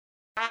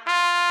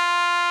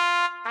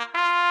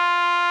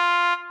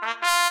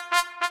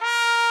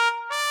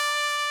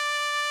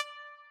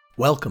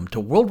Welcome to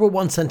World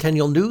War I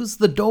Centennial News,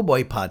 the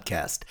Doughboy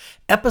Podcast,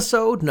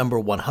 episode number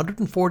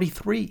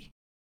 143.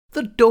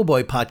 The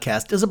Doughboy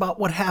Podcast is about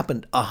what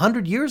happened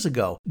 100 years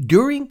ago,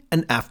 during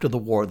and after the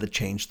war that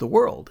changed the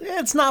world.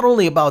 It's not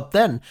only about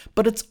then,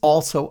 but it's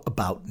also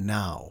about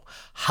now.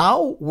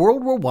 How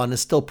World War I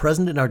is still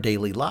present in our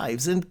daily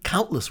lives in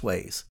countless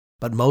ways.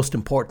 But most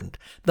important,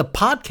 the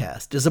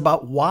podcast is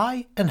about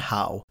why and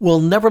how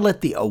we'll never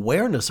let the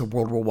awareness of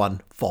World War I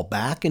fall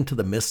back into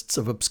the mists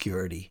of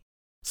obscurity.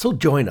 So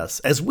join us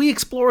as we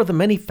explore the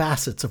many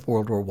facets of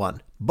World War I,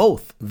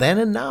 both then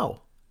and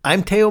now.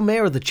 I'm Theo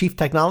Mayer, the Chief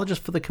Technologist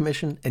for the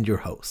Commission and your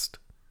host.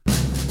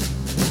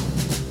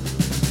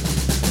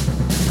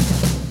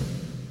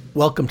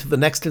 Welcome to the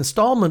next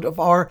installment of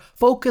our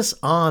Focus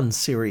On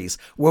series,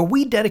 where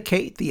we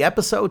dedicate the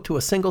episode to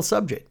a single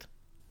subject.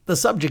 The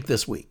subject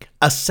this week,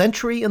 A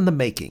Century in the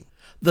Making,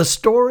 the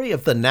story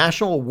of the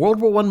National World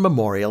War I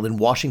Memorial in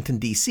Washington,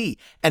 D.C.,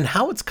 and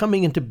how it's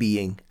coming into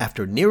being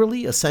after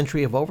nearly a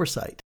century of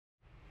oversight.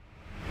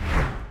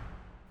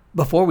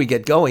 Before we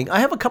get going, I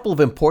have a couple of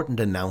important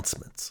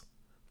announcements.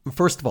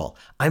 First of all,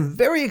 I'm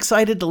very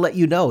excited to let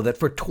you know that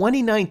for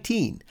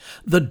 2019,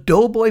 the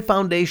Doughboy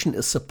Foundation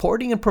is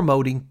supporting and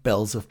promoting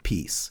Bells of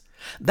Peace.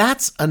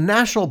 That's a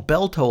national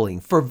bell tolling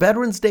for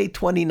Veterans Day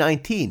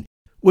 2019,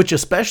 which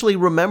especially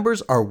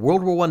remembers our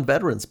World War I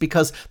veterans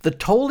because the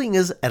tolling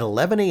is at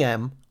 11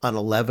 a.m. on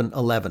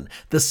 11/11,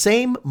 the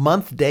same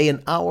month, day,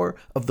 and hour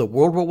of the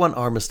World War I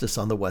armistice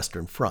on the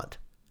Western Front.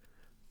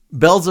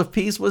 Bells of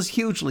Peace was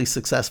hugely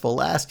successful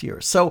last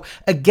year, so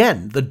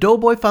again, the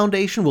Doughboy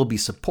Foundation will be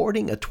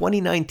supporting a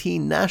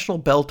 2019 national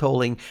bell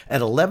tolling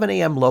at 11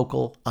 a.m.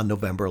 local on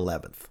November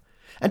 11th.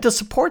 And to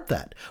support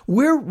that,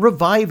 we're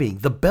reviving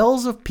the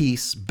Bells of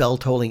Peace bell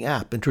tolling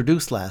app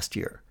introduced last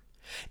year.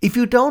 If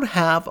you don't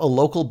have a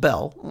local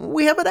bell,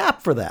 we have an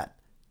app for that.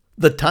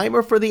 The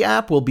timer for the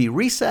app will be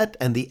reset,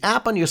 and the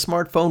app on your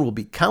smartphone will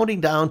be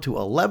counting down to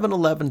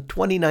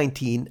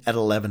 11/11/2019 at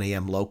 11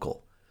 a.m.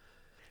 local.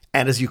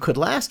 And as you could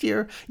last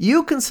year,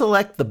 you can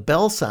select the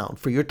bell sound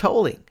for your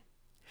tolling.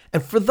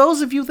 And for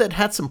those of you that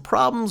had some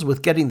problems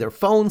with getting their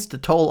phones to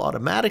toll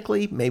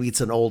automatically, maybe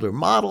it's an older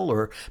model,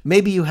 or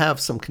maybe you have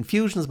some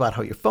confusions about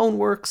how your phone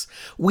works,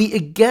 we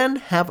again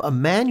have a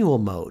manual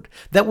mode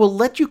that will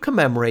let you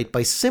commemorate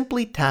by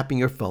simply tapping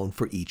your phone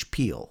for each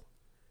peal.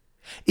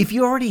 If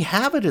you already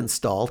have it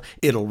installed,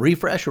 it'll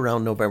refresh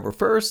around November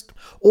 1st,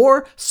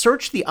 or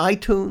search the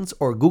iTunes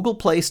or Google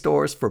Play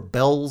stores for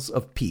Bells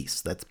of Peace.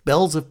 That's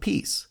Bells of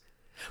Peace.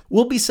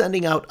 We'll be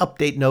sending out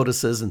update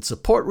notices and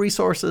support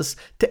resources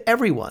to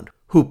everyone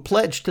who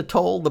pledged to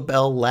toll the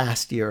bell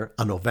last year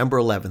on November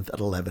 11th at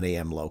 11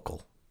 a.m.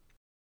 local.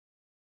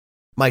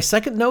 My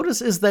second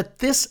notice is that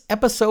this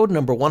episode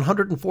number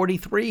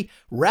 143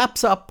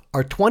 wraps up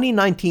our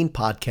 2019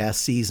 podcast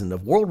season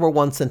of World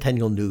War I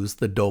Centennial News,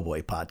 the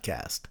Doughboy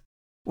Podcast.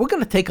 We're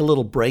going to take a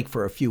little break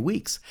for a few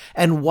weeks,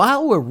 and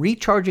while we're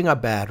recharging our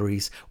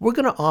batteries, we're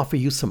going to offer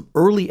you some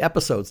early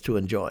episodes to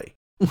enjoy.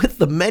 With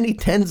the many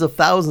tens of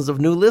thousands of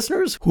new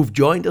listeners who've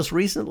joined us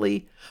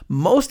recently,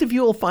 most of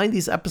you will find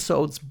these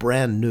episodes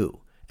brand new.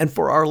 And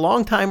for our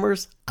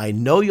long-timers, I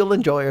know you'll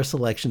enjoy our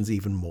selections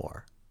even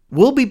more.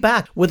 We'll be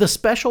back with a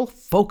special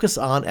Focus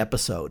On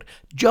episode,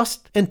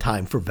 just in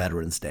time for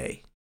Veterans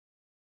Day.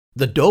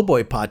 The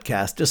Doughboy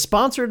Podcast is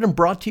sponsored and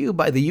brought to you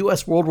by the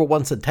U.S. World War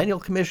I Centennial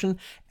Commission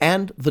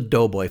and the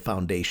Doughboy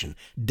Foundation,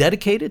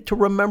 dedicated to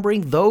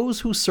remembering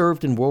those who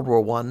served in World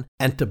War I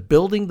and to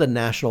building the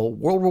National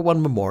World War I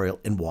Memorial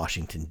in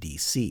Washington,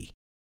 D.C.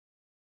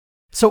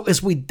 So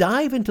as we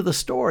dive into the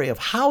story of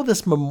how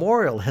this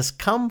memorial has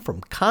come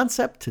from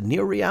concept to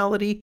near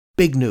reality,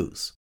 big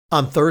news.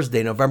 On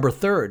Thursday, November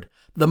 3rd,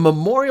 the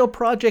memorial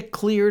project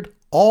cleared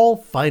all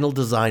final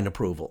design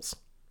approvals.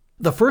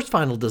 The first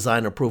final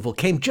design approval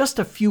came just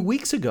a few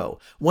weeks ago,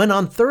 when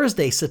on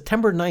Thursday,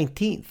 September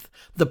 19th,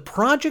 the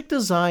project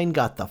design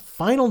got the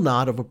final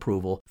nod of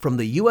approval from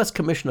the U.S.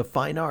 Commission of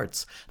Fine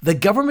Arts, the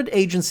government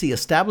agency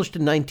established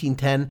in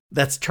 1910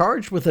 that's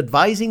charged with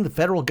advising the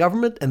federal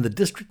government and the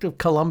District of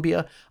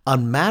Columbia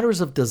on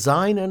matters of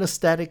design and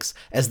aesthetics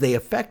as they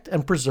affect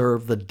and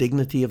preserve the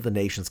dignity of the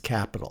nation's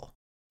capital.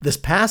 This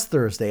past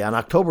Thursday, on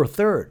October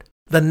 3rd,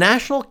 the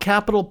National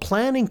Capital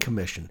Planning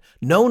Commission,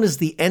 known as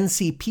the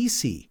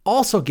NCPC,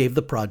 also gave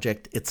the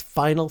project its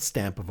final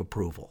stamp of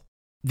approval.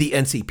 The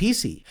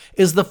NCPC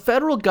is the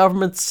federal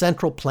government's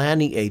central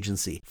planning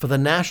agency for the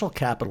National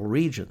Capital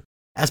Region.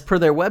 As per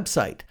their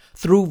website,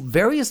 through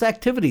various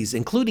activities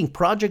including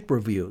project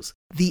reviews,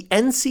 the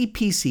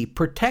NCPC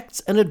protects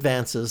and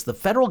advances the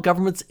federal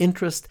government's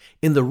interest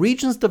in the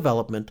region's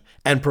development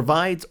and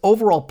provides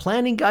overall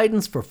planning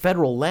guidance for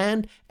federal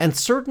land and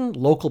certain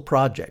local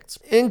projects,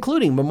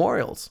 including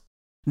memorials.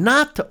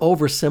 Not to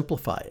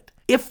oversimplify it,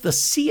 if the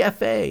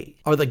CFA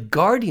are the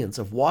guardians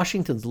of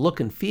Washington's look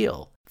and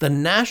feel, the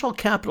National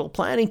Capital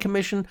Planning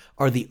Commission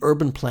are the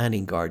urban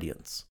planning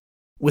guardians.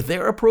 With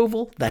their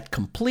approval, that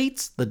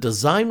completes the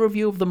design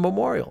review of the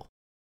memorial.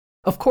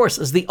 Of course,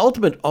 as the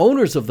ultimate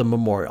owners of the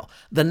memorial,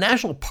 the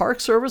National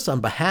Park Service,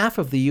 on behalf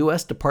of the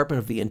U.S. Department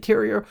of the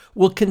Interior,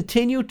 will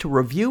continue to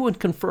review and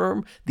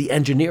confirm the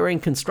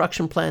engineering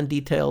construction plan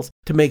details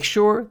to make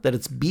sure that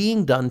it's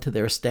being done to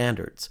their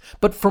standards.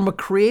 But from a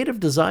creative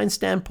design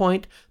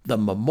standpoint, the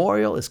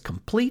memorial is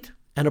complete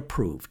and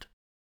approved.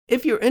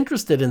 If you're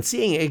interested in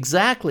seeing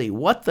exactly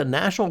what the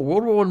National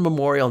World War I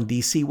Memorial in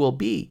D.C. will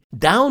be,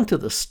 down to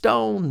the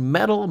stone,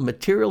 metal,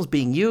 materials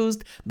being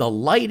used, the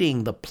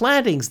lighting, the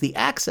plantings, the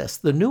access,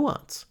 the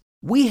nuance,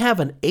 we have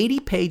an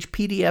 80-page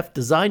PDF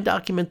design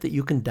document that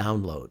you can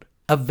download,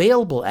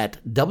 available at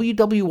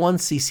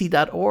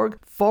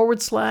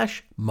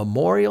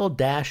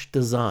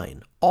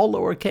www.cc.org/memorial-design, all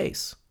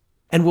lowercase.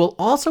 And we'll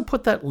also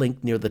put that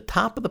link near the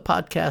top of the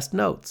podcast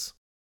notes.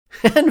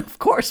 And of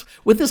course,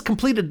 with this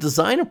completed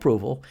design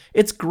approval,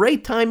 it's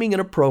great timing and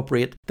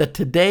appropriate that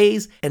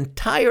today's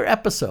entire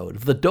episode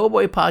of the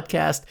Doughboy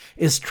Podcast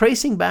is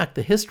tracing back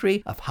the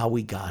history of how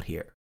we got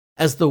here,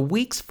 as the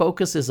week's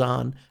focus is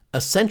on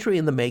a century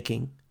in the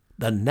making,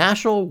 the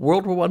National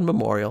World War I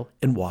Memorial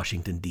in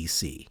Washington,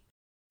 D.C.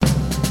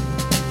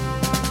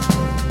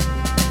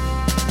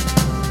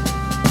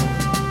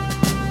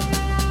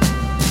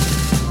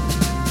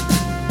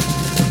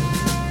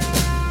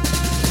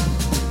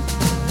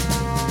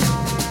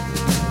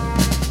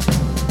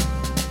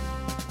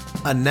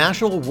 A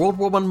National World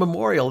War I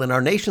memorial in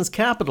our nation's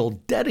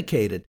capital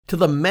dedicated to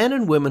the men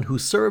and women who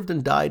served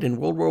and died in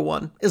World War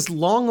I is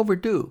long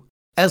overdue,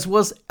 as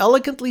was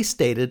elegantly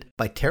stated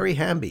by Terry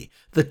Hamby,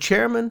 the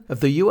chairman of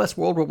the U.S.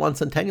 World War I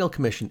Centennial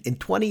Commission in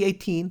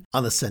 2018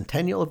 on the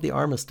centennial of the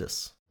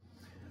armistice.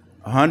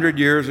 100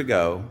 years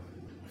ago,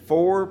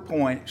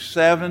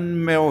 4.7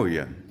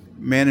 million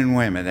men and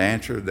women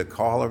answered the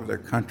call of their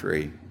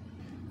country.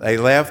 They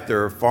left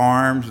their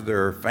farms,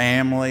 their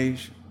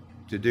families,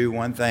 to do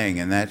one thing,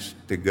 and that's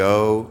to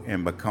go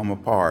and become a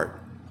part.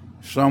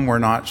 Some were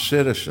not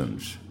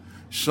citizens.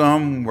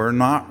 Some were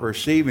not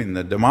receiving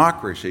the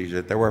democracies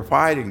that they were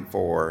fighting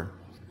for.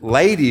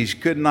 Ladies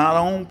could not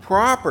own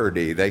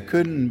property. They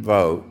couldn't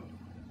vote,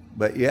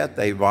 but yet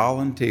they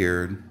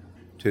volunteered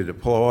to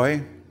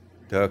deploy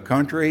to a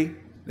country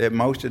that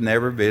most had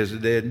never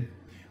visited,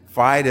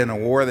 fight in a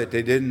war that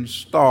they didn't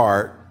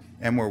start,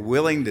 and were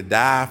willing to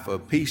die for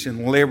peace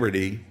and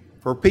liberty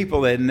for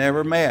people they'd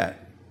never met.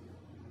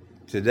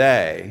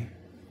 Today,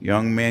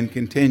 young men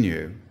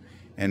continue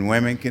and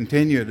women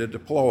continue to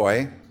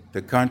deploy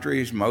to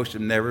countries most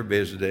have never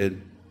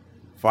visited,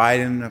 fight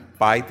in a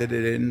fight that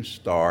they didn't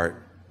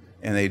start,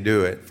 and they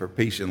do it for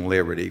peace and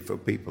liberty for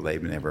people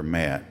they've never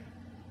met.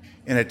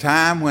 In a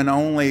time when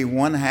only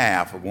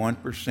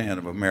 0.5%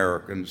 of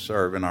Americans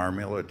serve in our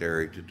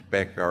military to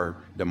protect our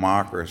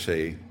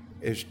democracy,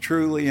 it's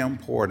truly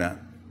important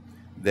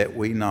that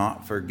we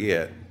not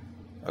forget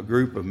a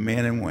group of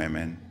men and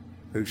women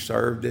who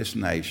served this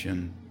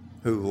nation,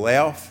 who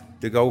left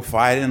to go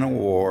fight in a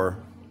war,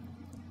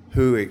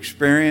 who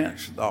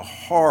experienced the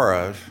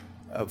horrors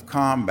of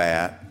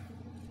combat,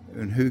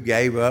 and who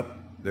gave up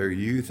their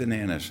youth and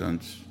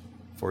innocence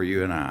for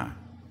you and I.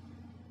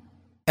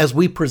 As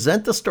we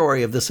present the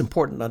story of this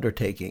important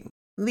undertaking,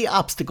 the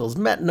obstacles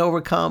met and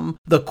overcome,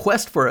 the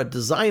quest for a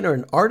designer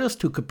and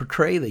artist who could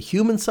portray the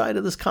human side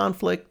of this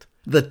conflict,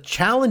 the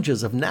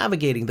challenges of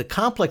navigating the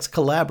complex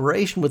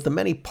collaboration with the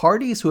many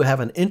parties who have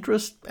an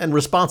interest and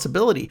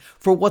responsibility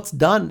for what's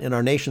done in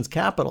our nation's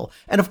capital,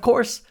 and of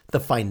course, the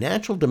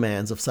financial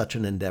demands of such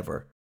an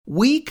endeavor,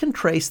 we can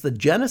trace the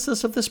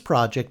genesis of this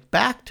project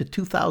back to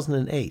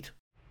 2008.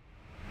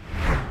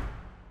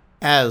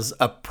 As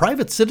a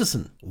private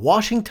citizen,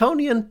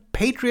 Washingtonian,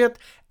 patriot,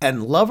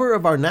 and lover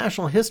of our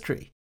national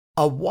history,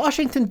 a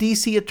Washington,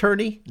 D.C.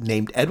 attorney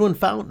named Edwin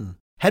Fountain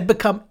had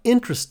become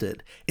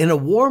interested in a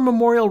war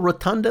memorial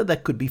rotunda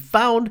that could be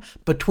found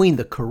between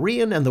the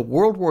Korean and the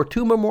World War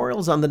II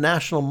memorials on the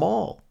National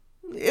Mall.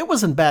 It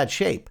was in bad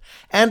shape,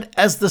 and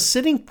as the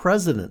sitting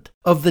president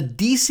of the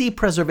D.C.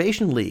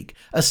 Preservation League,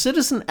 a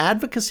citizen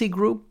advocacy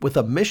group with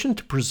a mission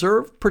to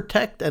preserve,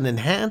 protect, and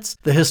enhance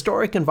the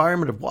historic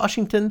environment of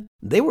Washington,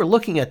 they were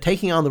looking at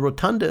taking on the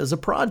rotunda as a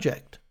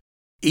project.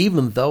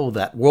 Even though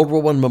that World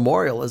War I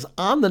memorial is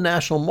on the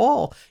National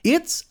Mall,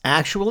 it's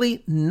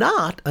actually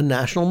not a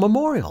national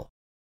memorial.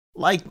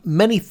 Like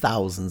many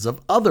thousands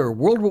of other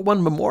World War I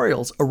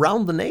memorials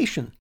around the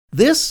nation,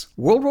 this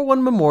World War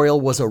I memorial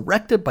was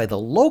erected by the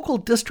local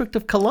District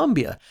of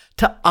Columbia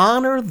to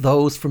honor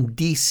those from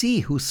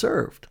D.C. who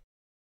served.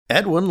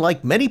 Edwin,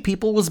 like many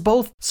people, was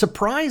both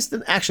surprised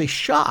and actually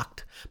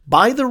shocked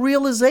by the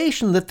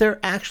realization that there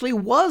actually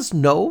was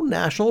no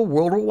national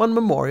World War I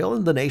memorial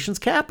in the nation's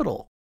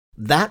capital.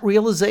 That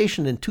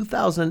realization in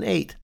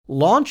 2008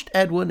 launched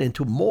Edwin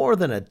into more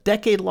than a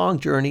decade-long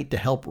journey to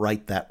help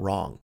right that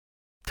wrong.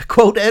 To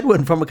quote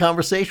Edwin from a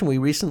conversation we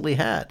recently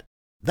had,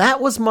 "That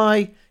was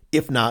my,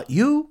 if not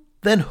you,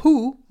 then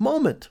who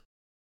moment."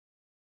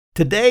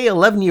 Today,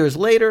 11 years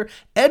later,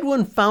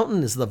 Edwin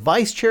Fountain is the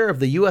vice chair of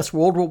the U.S.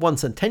 World War I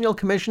Centennial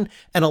Commission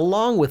and,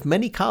 along with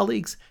many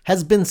colleagues,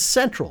 has been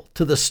central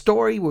to the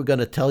story we're going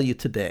to tell you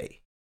today.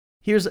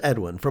 Here's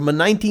Edwin from a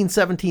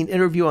 1917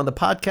 interview on the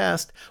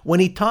podcast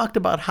when he talked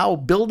about how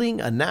building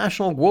a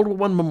National World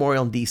War I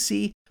Memorial in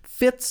D.C.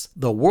 fits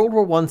the World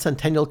War I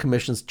Centennial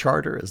Commission's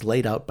charter as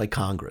laid out by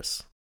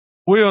Congress.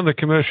 We on the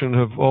Commission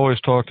have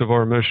always talked of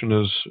our mission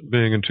as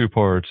being in two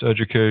parts,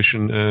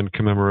 education and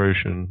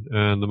commemoration,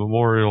 and the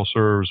memorial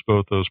serves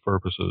both those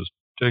purposes.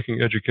 Taking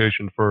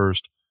education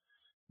first,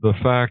 the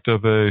fact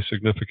of a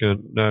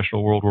significant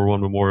National World War I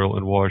Memorial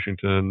in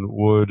Washington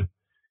would,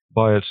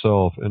 by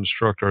itself,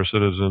 instruct our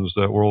citizens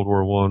that World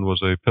War I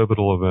was a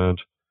pivotal event,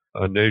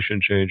 a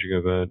nation-changing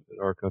event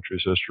in our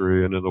country's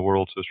history and in the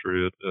world's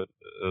history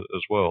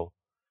as well.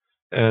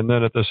 And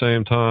then at the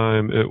same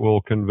time, it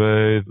will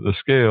convey the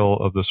scale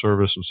of the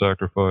service and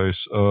sacrifice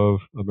of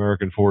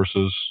American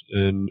forces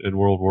in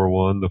World War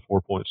I, the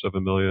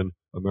 4.7 million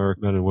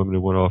American men and women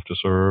who went off to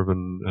serve,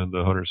 and the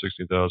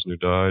 116,000 who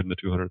died, and the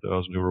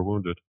 200,000 who were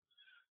wounded,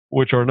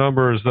 which are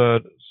numbers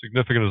that,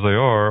 significant as they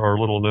are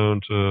little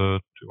known to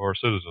our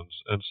citizens.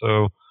 And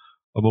so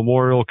a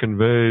memorial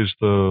conveys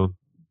the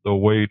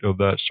weight of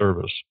that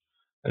service,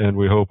 and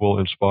we hope will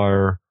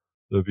inspire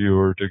the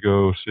viewer to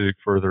go seek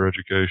further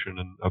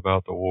education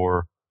about the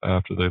war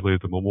after they leave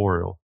the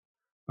memorial.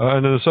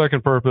 And then the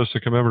second purpose, the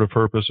commemorative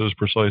purpose, is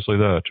precisely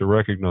that, to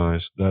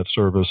recognize that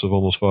service of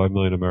almost 5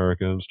 million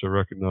Americans, to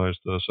recognize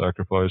the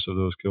sacrifice of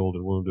those killed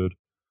and wounded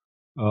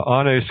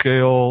on a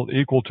scale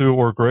equal to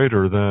or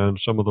greater than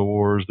some of the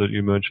wars that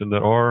you mentioned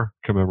that are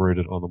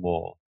commemorated on the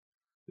mall.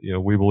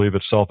 We believe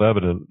it's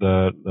self-evident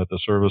that the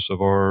service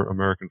of our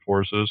American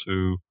forces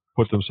who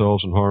put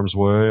themselves in harm's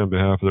way on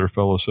behalf of their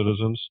fellow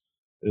citizens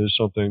is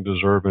something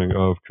deserving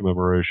of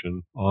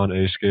commemoration on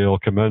a scale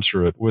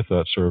commensurate with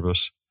that service.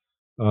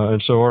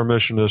 And so our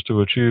mission is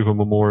to achieve a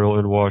memorial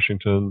in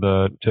Washington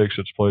that takes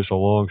its place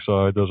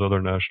alongside those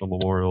other national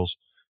memorials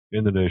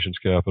in the nation's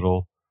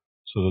capital,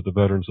 so that the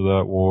veterans of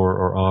that war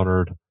are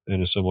honored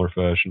in a similar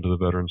fashion to the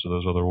veterans of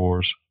those other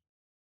wars.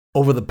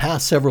 Over the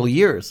past several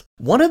years,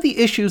 one of the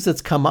issues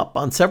that's come up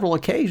on several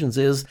occasions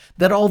is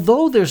that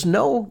although there's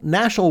no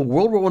National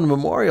World War I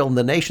Memorial in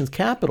the nation's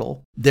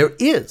capital, there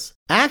is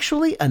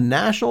actually a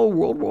National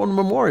World War I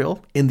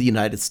Memorial in the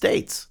United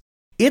States.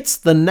 It's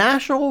the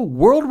National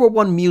World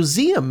War I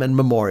Museum and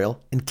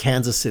Memorial in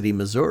Kansas City,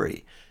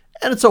 Missouri,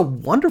 and it's a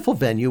wonderful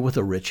venue with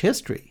a rich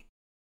history.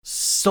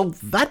 So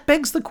that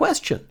begs the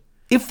question.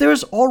 If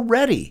there's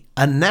already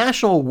a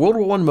National World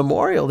War I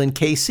Memorial in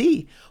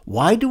KC,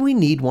 why do we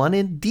need one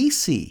in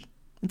DC?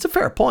 It's a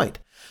fair point.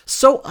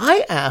 So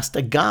I asked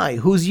a guy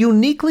who's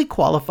uniquely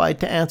qualified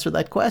to answer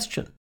that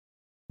question.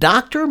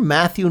 Dr.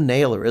 Matthew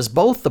Naylor is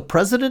both the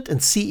president and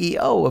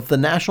CEO of the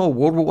National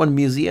World War I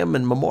Museum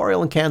and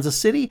Memorial in Kansas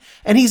City,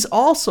 and he's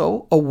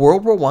also a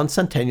World War I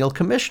Centennial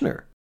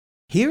Commissioner.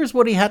 Here's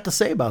what he had to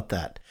say about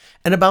that,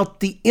 and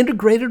about the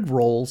integrated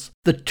roles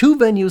the two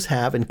venues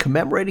have in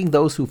commemorating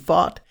those who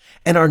fought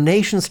and our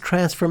nation's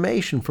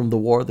transformation from the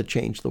war that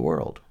changed the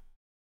world.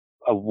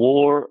 A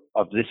war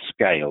of this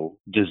scale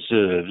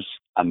deserves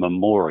a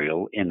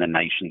memorial in the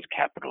nation's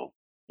capital.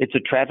 It's a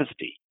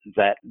travesty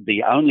that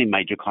the only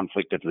major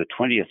conflict of the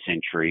 20th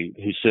century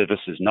whose service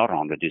is not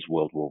honored is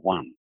World War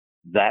I.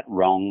 That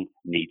wrong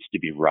needs to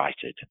be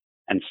righted.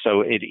 And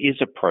so it is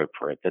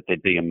appropriate that there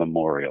be a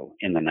memorial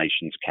in the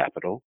nation's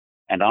capital.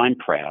 And I'm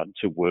proud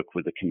to work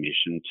with the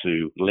Commission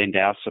to lend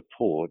our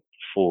support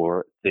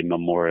for the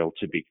memorial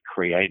to be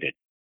created.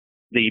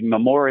 The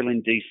memorial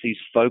in DC's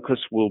focus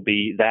will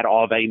be that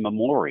of a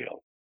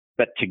memorial.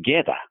 But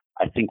together,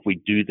 I think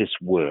we do this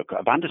work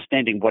of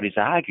understanding what is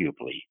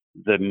arguably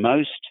the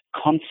most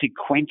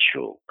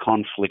consequential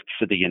conflict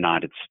for the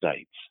United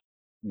States.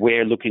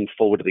 We're looking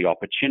forward to the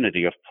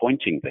opportunity of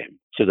pointing them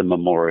to the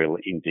memorial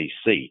in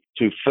DC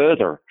to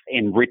further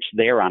enrich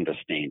their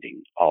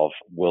understanding of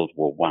World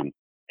War I,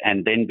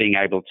 and then being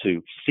able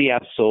to see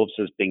ourselves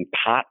as being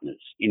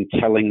partners in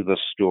telling the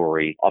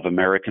story of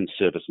American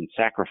service and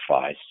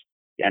sacrifice.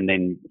 And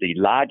then the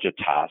larger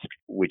task,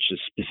 which is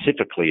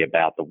specifically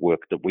about the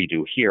work that we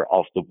do here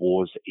of the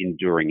war's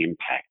enduring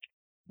impact.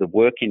 The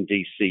work in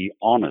DC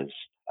honors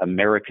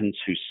Americans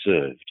who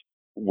served.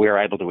 We're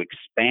able to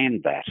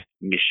expand that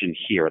mission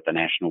here at the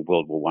National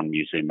World War I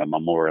Museum and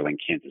Memorial in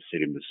Kansas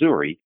City,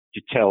 Missouri,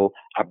 to tell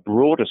a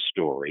broader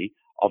story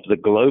of the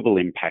global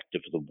impact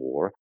of the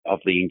war, of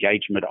the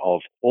engagement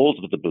of all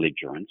of the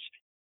belligerents.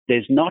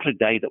 There's not a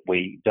day that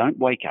we don't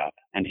wake up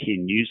and hear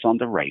news on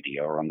the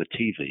radio or on the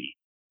TV,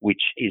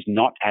 which is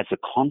not as a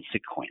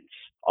consequence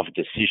of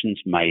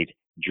decisions made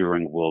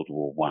during World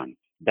War I.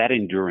 That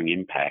enduring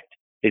impact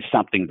is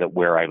something that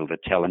we're able to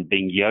tell, and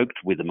being yoked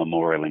with a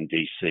memorial in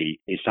DC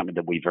is something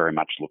that we very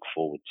much look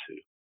forward to.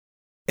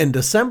 In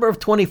December of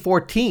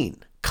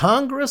 2014,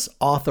 Congress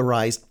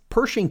authorized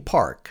Pershing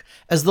Park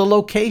as the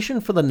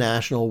location for the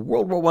National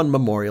World War I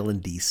Memorial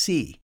in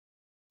DC.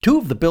 Two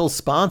of the bill's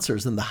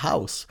sponsors in the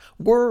House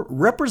were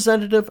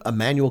Representative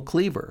Emanuel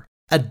Cleaver,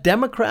 a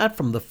Democrat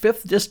from the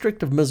 5th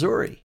District of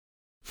Missouri.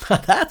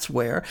 That's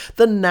where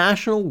the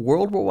National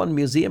World War I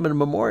Museum and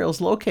Memorial is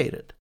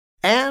located.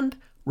 And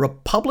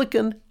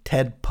Republican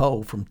Ted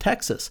Poe from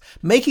Texas,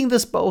 making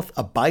this both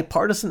a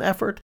bipartisan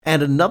effort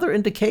and another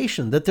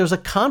indication that there's a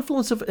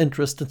confluence of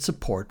interest and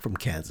support from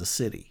Kansas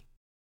City.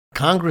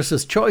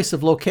 Congress's choice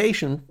of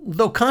location,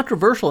 though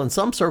controversial in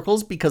some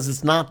circles because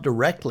it's not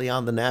directly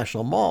on the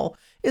National Mall,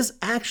 is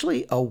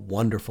actually a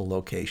wonderful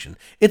location.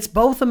 It's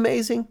both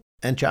amazing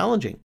and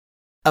challenging.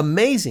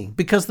 Amazing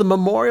because the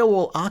memorial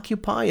will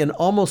occupy an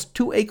almost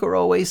 2-acre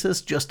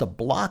oasis just a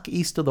block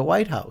east of the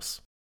White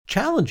House.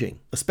 Challenging,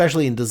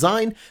 especially in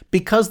design,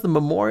 because the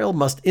memorial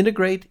must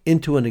integrate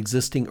into an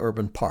existing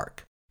urban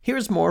park.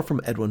 Here's more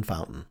from Edwin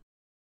Fountain.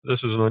 This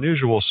is an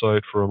unusual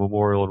site for a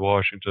memorial in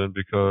Washington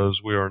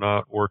because we are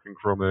not working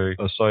from a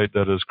site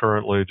that is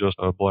currently just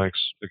a blank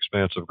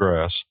expanse of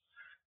grass.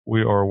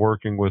 We are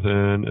working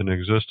within an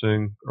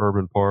existing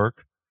urban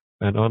park,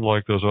 and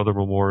unlike those other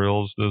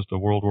memorials, the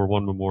World War I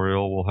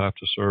memorial will have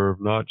to serve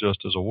not just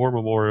as a war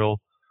memorial,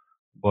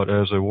 but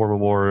as a war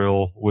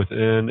memorial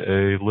within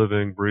a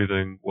living,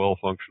 breathing,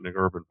 well-functioning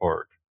urban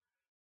park.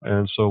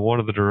 And so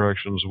one of the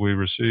directions we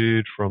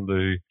received from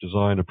the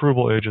design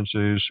approval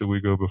agencies who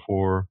we go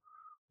before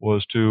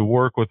was to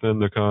work within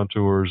the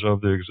contours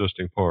of the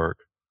existing park.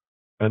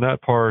 And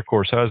that park, of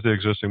course, has the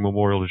existing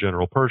memorial to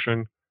General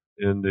Pershing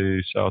in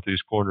the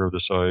southeast corner of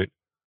the site.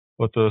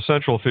 But the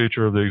central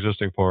feature of the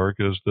existing park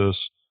is this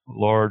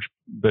large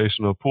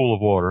basin of pool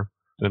of water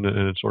in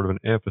it's sort of an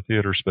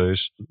amphitheater space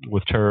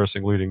with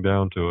terracing leading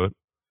down to it.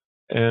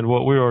 And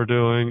what we are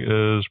doing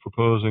is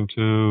proposing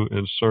to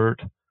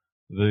insert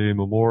the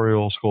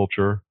memorial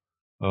sculpture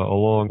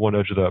along one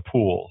edge of that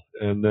pool.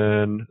 And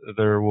then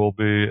there will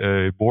be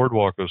a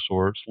boardwalk of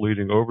sorts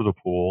leading over the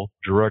pool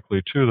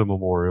directly to the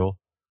memorial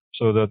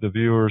so that the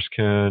viewers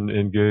can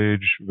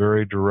engage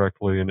very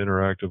directly and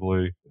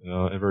interactively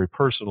and very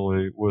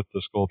personally with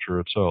the sculpture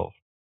itself.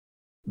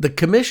 The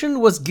commission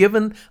was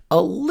given a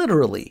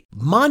literally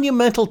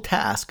monumental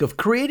task of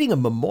creating a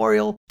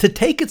memorial to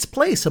take its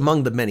place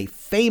among the many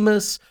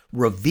famous,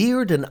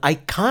 revered, and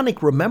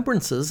iconic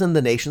remembrances in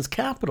the nation's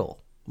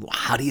capital.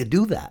 How do you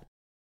do that?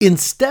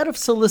 Instead of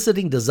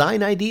soliciting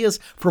design ideas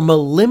from a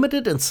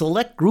limited and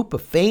select group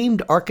of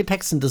famed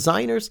architects and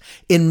designers,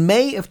 in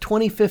May of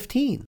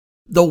 2015,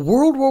 the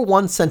World War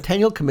I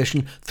Centennial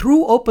Commission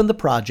threw open the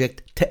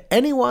project to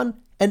anyone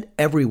and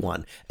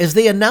everyone as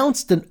they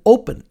announced an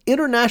open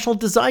international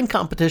design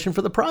competition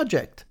for the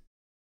project.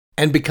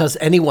 And because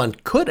anyone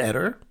could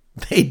enter,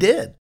 they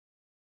did.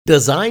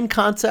 Design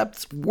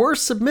concepts were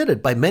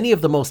submitted by many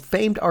of the most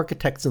famed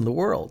architects in the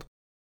world,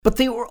 but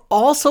they were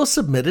also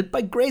submitted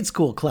by grade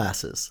school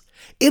classes.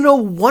 In a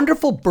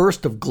wonderful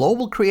burst of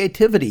global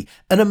creativity,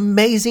 an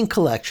amazing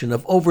collection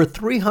of over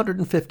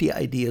 350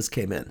 ideas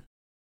came in.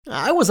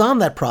 I was on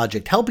that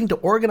project, helping to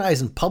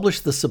organize and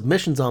publish the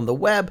submissions on the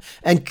web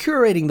and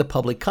curating the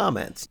public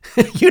comments.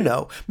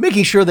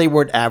 Making sure they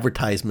weren't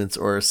advertisements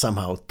or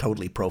somehow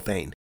totally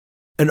profane.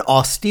 An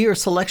austere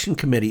selection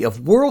committee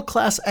of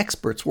world-class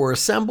experts were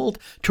assembled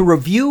to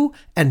review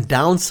and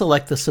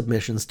down-select the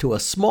submissions to a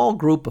small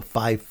group of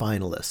 5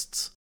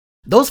 finalists.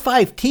 Those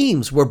 5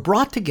 teams were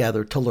brought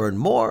together to learn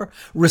more,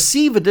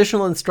 receive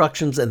additional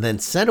instructions, and then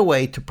sent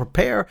away to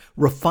prepare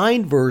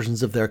refined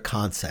versions of their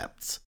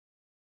concepts.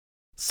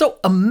 So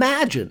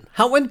imagine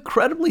how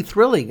incredibly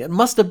thrilling it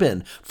must have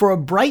been for a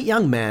bright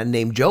young man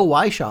named Joe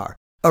Weishar,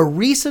 a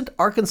recent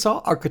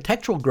Arkansas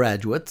architectural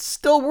graduate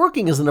still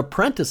working as an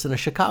apprentice in a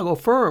Chicago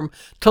firm,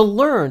 to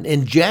learn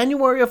in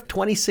January of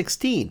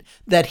 2016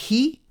 that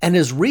he and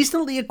his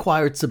recently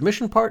acquired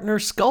submission partner,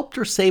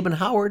 sculptor Sabin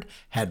Howard,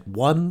 had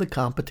won the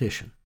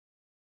competition.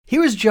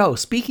 Here's Joe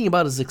speaking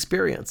about his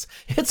experience.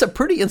 It's a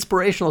pretty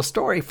inspirational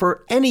story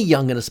for any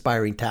young and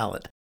aspiring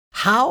talent.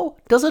 How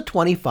does a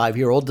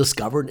 25-year-old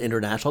discover an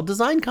international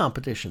design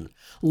competition,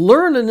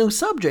 learn a new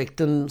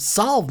subject, and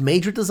solve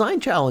major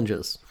design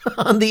challenges?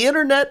 On the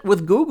internet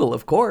with Google,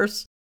 of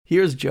course.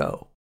 Here's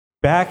Joe.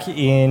 Back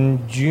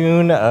in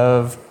June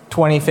of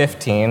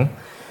 2015,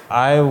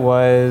 I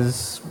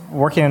was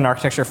working in an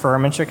architecture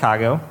firm in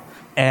Chicago,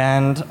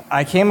 and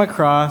I came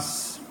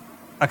across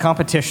a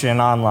competition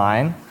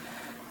online,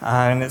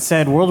 and it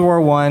said World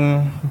War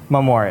I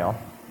Memorial.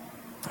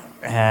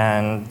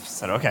 And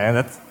said, okay,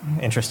 that's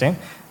interesting.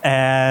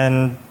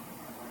 And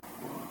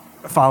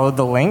followed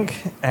the link,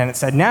 and it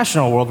said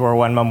National World War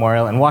I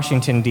Memorial in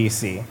Washington,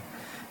 D.C.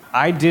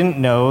 I didn't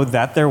know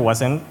that there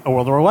wasn't a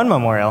World War I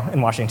Memorial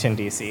in Washington,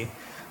 D.C.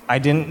 I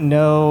didn't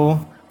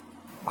know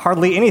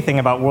hardly anything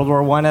about World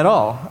War I at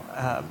all.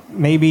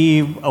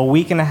 Maybe a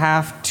week and a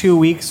half, 2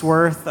 weeks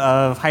worth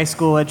of high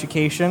school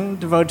education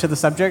devoted to the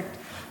subject,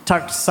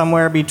 tucked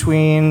somewhere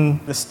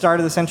between the start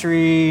of the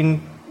century,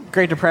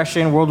 Great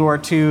Depression, World War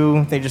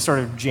II. They just sort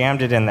of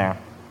jammed it in there.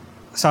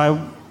 So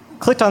I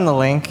clicked on the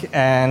link,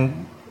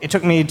 and it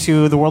took me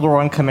to the World War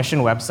I Commission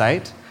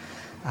website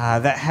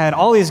that had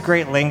all these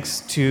great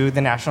links to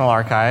the National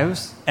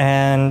Archives,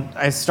 and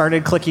I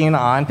started clicking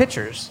on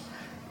pictures.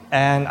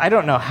 And I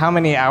don't know how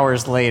many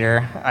hours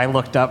later, I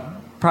looked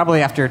up,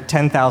 probably after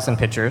 10,000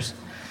 pictures,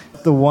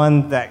 the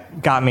one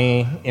that got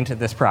me into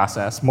this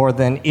process more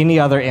than any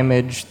other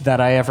image that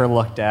I ever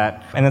looked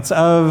at. And it's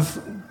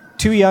of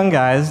two young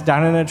guys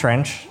down in a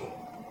trench,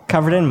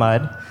 covered in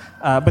mud,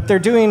 but they're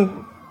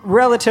doing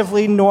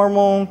relatively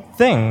normal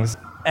things.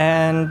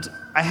 And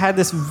I had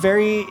this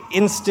very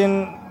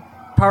instant,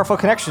 powerful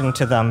connection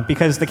to them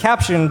because the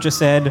caption just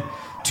said,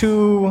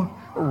 two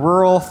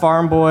rural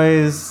farm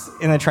boys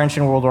in the trench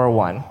in World War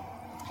I.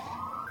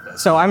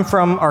 So I'm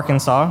from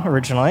Arkansas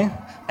originally,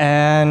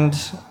 and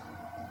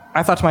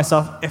I thought to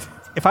myself,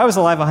 if I was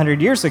alive 100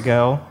 years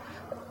ago,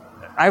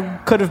 I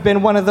could have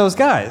been one of those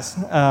guys.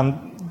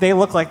 They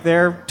look like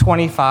they're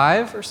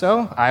 25 or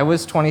so. I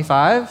was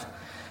 25,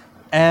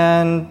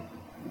 and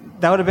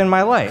that would have been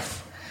my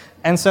life.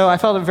 And so I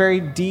felt a very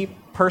deep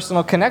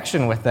personal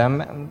connection with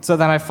them. And so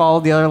then I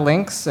followed the other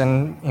links,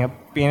 and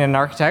being an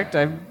architect,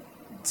 I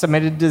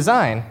submitted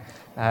design.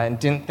 And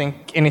didn't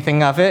think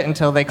anything of it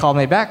until they called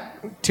me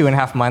back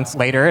 2.5 months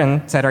later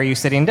and said, "Are you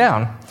sitting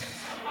down?"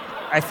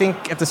 I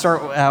think at the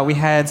start we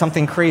had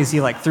something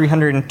crazy like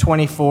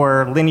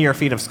 324 linear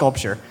feet of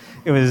sculpture.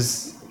 It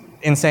was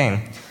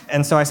insane.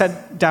 And so I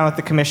sat down with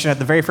the commission at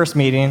the very first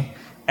meeting,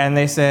 and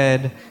they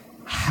said,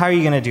 "How are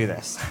you going to do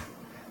this?"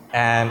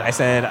 And I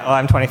said, "Oh,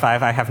 I'm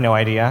 25. I have no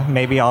idea.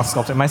 Maybe I'll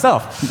sculpt it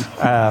myself.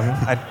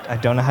 I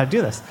don't know how to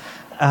do this."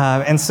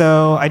 And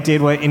so I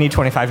did what any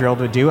 25-year-old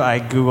would do. I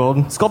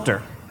Googled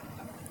sculptor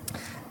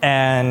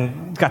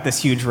and got this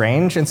huge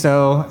range. And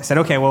so I said,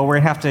 okay, well, we're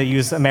going to have to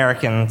use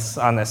Americans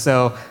on this.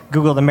 So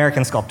Googled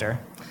American sculptor.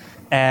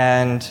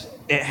 And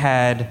it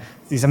had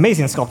these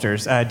amazing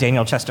sculptors,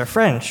 Daniel Chester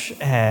French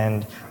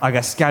and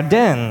Auguste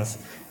Gaudens.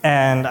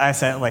 And I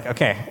said,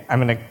 okay, I'm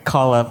going to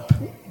call up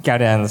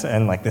Gaudens,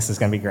 and this is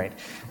going to be great.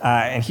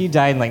 And he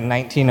died in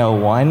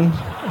 1901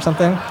 or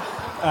something.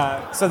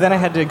 So then I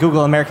had to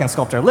Google American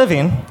sculptor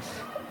living,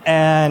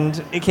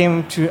 and it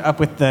came up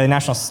with the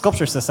National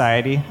Sculpture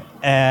Society,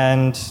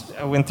 and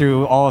I went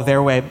through all of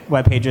their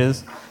web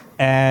pages,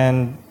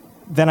 and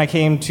then I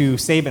came to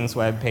Sabin's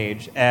web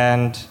page,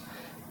 and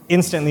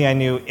instantly I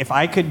knew if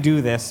I could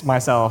do this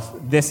myself,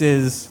 this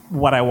is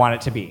what I want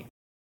it to be.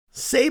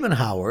 Sabin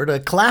Howard, a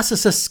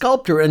classicist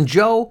sculptor, and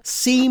Joe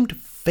seemed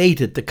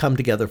fated to come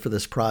together for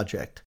this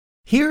project.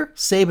 Here,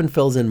 Sabin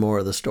fills in more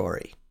of the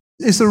story.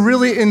 It's a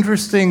really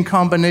interesting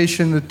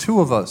combination, the two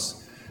of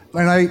us.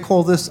 And I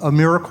call this a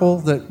miracle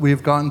that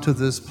we've gotten to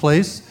this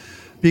place,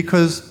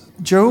 because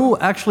Joe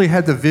actually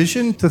had the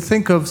vision to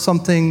think of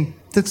something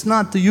that's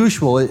not the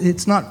usual.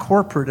 It's not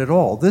corporate at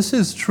all. This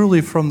is truly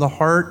from the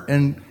heart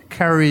and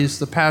carries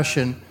the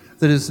passion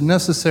that is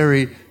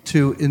necessary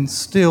to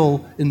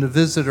instill in the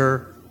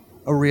visitor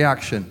a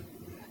reaction.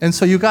 And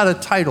so you got a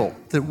title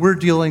that we're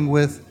dealing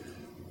with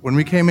when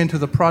we came into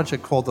the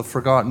project called The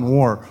Forgotten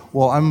War.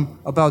 Well, I'm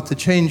about to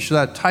change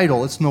that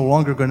title. It's no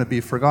longer going to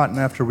be forgotten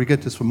after we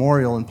get this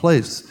memorial in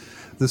place.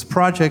 This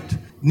project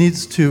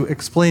needs to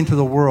explain to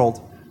the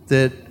world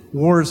that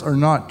wars are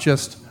not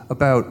just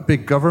about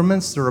big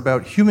governments, they're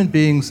about human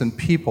beings and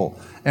people.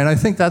 And I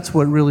think that's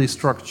what really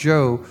struck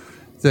Joe,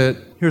 that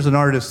here's an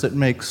artist that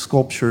makes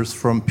sculptures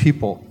from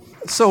people.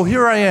 So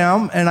here I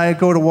am, and I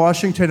go to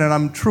Washington, and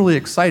I'm truly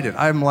excited.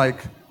 I'm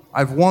like,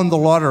 I've won the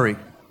lottery.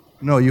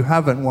 No, you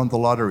haven't won the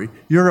lottery.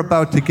 You're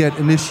about to get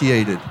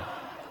initiated.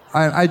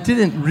 I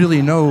didn't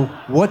really know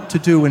what to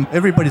do, and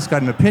everybody's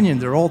got an opinion.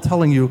 They're all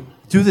telling you,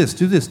 do this,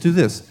 do this, do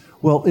this.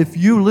 Well, if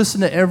you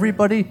listen to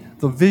everybody,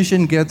 the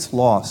vision gets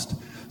lost.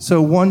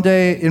 So one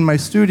day in my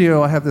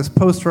studio, I have this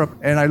poster up,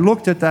 and I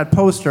looked at that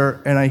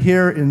poster, and I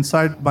hear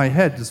inside my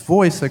head this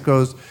voice that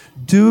goes,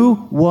 do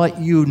what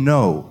you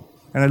know.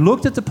 And I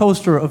looked at the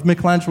poster of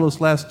Michelangelo's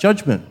Last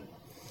Judgment,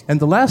 and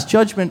the Last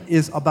Judgment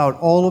is about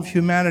all of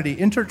humanity,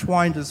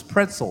 intertwined as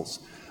pretzels.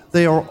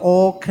 They are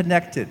all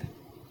connected.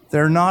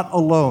 They're not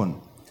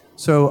alone.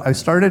 So I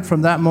started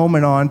from that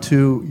moment on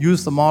to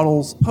use the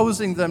models,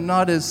 posing them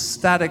not as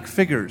static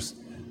figures,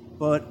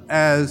 but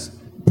as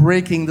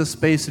breaking the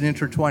space and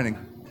intertwining.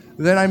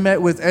 Then I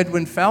met with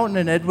Edwin Fountain,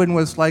 and Edwin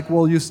was like,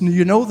 well,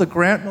 you know the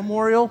Grant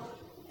Memorial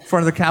in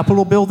front of the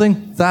Capitol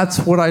building? That's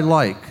what I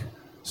like.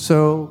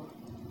 So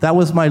that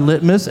was my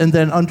litmus. And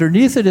then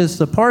underneath it is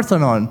the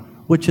Parthenon,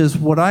 which is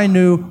what I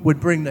knew would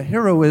bring the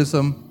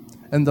heroism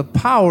and the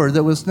power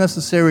that was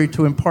necessary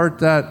to impart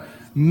that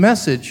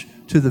message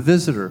to the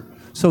visitor.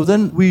 So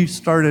then we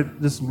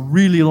started this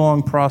really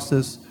long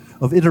process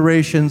of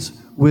iterations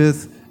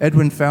with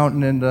Edwin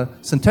Fountain and the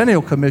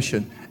Centennial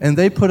Commission, and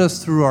they put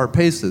us through our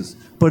paces.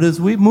 But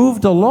as we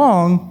moved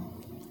along,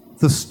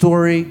 the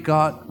story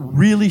got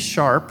really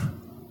sharp,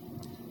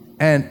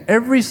 and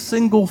every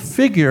single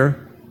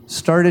figure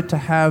started to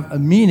have a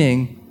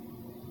meaning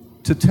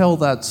to tell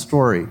that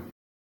story.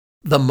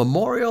 The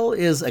memorial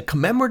is a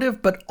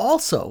commemorative but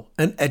also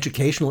an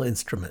educational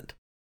instrument.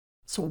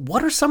 So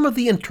what are some of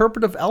the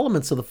interpretive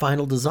elements of the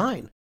final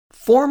design?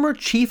 Former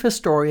chief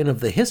historian of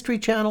the History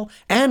Channel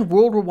and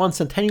World War I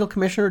Centennial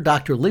Commissioner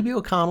Dr. Libby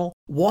O'Connell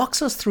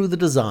walks us through the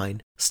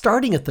design,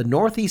 starting at the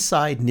northeast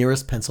side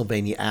nearest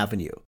Pennsylvania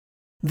Avenue.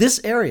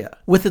 This area,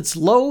 with its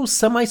low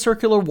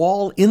semicircular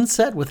wall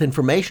inset with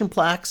information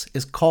plaques,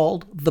 is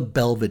called the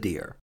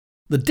Belvedere.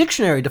 The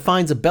dictionary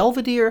defines a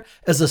belvedere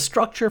as a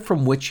structure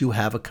from which you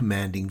have a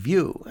commanding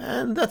view,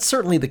 and that's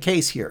certainly the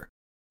case here.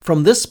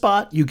 From this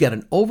spot, you get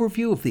an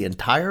overview of the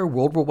entire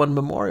World War I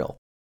memorial.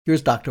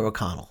 Here's Dr.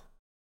 O'Connell.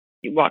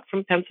 You walk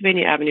from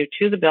Pennsylvania Avenue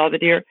to the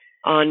Belvedere.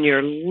 On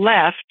your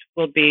left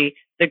will be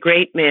the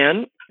great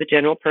man, the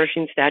General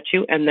Pershing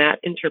statue, and that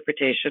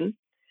interpretation.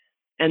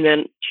 And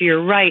then to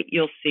your right,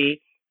 you'll see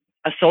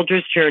A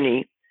Soldier's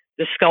Journey,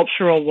 the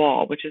sculptural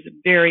wall, which is a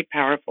very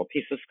powerful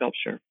piece of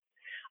sculpture.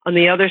 On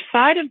the other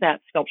side of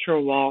that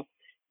sculptural wall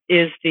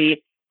is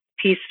the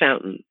Peace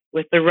Fountain,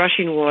 with the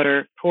rushing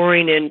water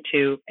pouring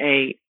into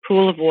a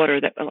pool of water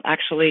that will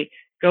actually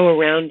go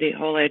around the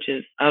whole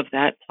edges of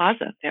that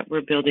plaza that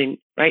we're building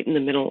right in the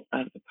middle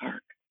of the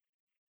park.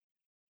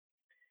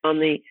 On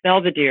the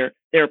Belvedere,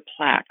 there are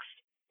plaques.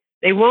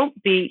 They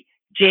won't be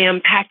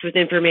jam-packed with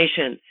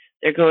information.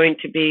 They're going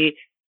to be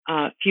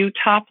a few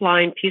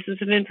top-line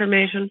pieces of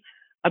information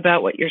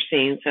about what you're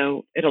seeing.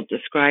 So it'll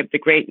describe the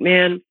great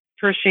man,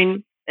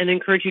 Pershing, and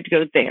encourage you to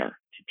go there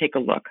to take a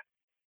look.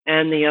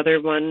 And the other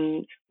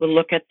one will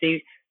look at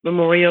the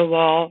memorial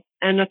wall.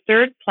 And the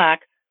third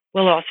plaque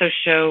will also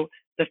show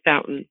the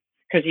fountain,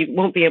 because you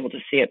won't be able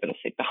to see it, but it'll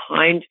say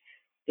behind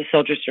the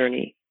Soldier's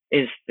Journey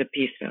is the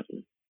Peace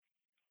Fountain.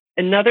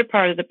 Another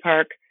part of the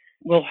park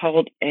will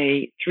hold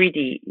a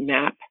 3D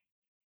map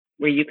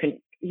where you can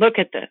look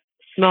at the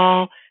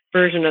small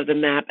version of the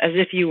map as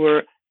if you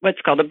were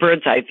what's called a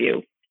bird's eye view.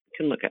 You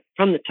can look at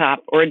from the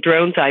top, or a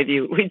drone's eye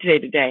view we say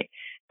today,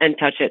 and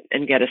touch it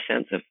and get a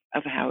sense of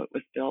how it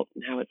was built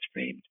and how it's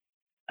framed.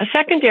 A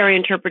secondary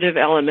interpretive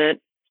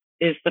element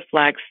is the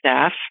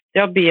flagstaff.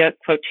 There'll be a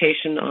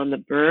quotation on the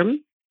berm.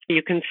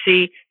 You can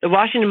see the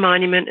Washington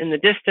Monument in the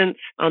distance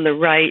on the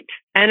right.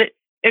 And it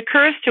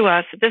occurs to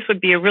us that this would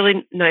be a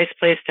really nice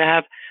place to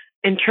have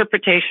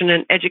interpretation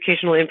and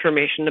educational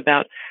information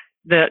about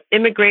the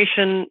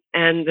immigration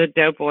and the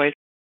doughboys.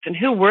 And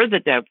who were the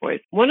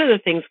doughboys? One of the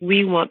things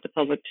we want the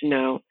public to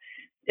know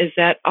is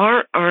that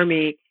our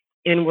Army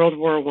in World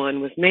War I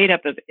was made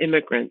up of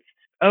immigrants.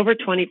 Over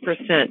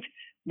 20%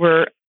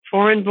 were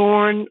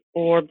foreign-born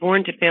or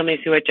born to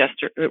families who had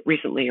just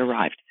recently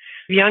arrived.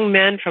 Young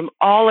men from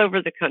all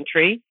over the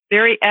country,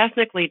 very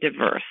ethnically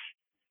diverse.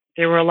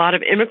 There were a lot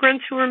of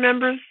immigrants who were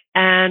members,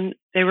 and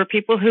there were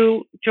people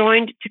who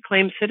joined to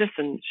claim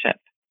citizenship.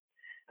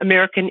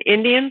 American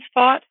Indians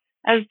fought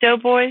as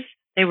doughboys.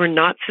 They were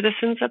not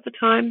citizens at the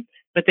time,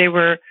 but they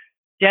were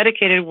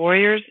dedicated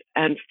warriors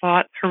and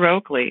fought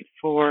heroically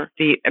for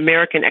the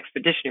American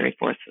Expeditionary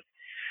Forces.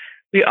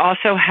 We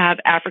also have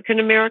African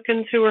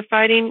Americans who were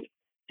fighting.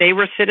 They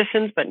were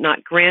citizens, but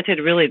not granted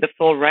really the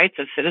full rights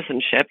of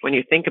citizenship. When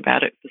you think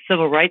about it, the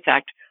Civil Rights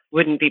Act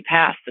wouldn't be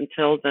passed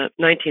until the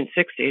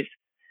 1960s.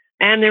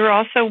 And there were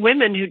also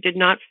women who did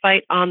not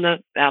fight on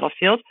the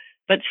battlefield,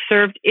 but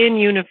served in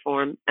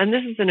uniform. And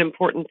this is an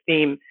important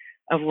theme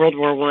of World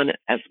War I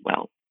as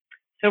well.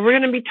 So we're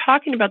going to be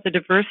talking about the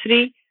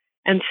diversity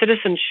and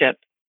citizenship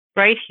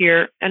right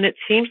here. And it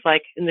seems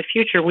like in the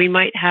future, we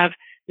might have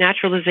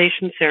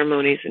naturalization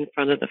ceremonies in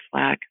front of the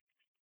flag.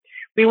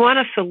 We want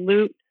to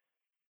salute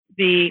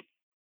the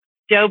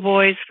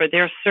doughboys for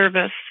their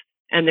service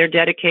and their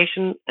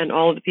dedication, and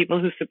all of the people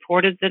who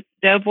supported the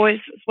doughboys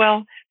as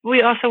well.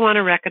 We also want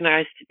to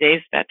recognize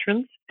today's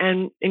veterans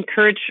and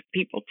encourage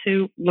people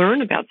to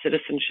learn about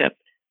citizenship.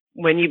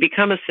 When you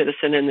become a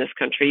citizen in this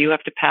country, you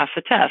have to pass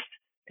a test,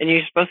 and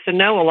you're supposed to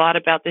know a lot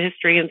about the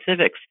history and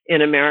civics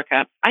in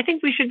America. I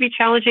think we should be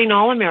challenging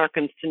all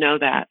Americans to know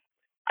that.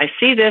 I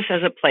see this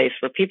as a place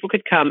where people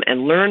could come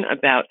and learn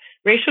about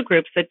racial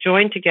groups that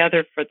joined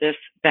together for this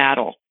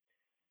battle.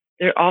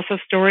 There are also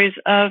stories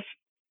of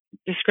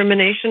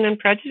discrimination and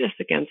prejudice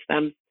against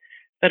them,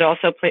 but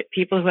also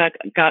people who have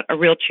got a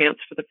real chance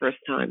for the first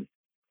time.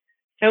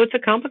 So it's a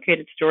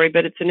complicated story,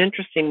 but it's an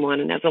interesting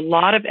one and has a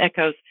lot of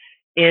echoes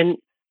in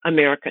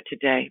America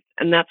today.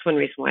 And that's one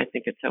reason why I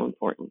think it's so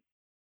important.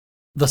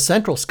 The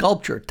central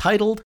sculpture,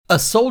 titled A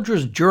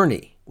Soldier's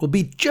Journey, will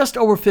be just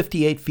over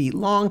 58 feet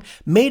long,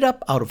 made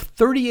up out of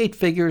 38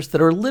 figures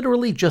that are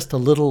literally just a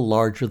little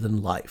larger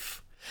than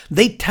life.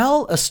 They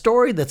tell a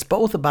story that's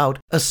both about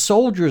a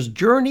soldier's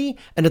journey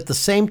and at the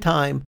same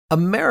time,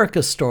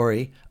 America's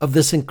story of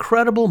this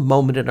incredible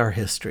moment in our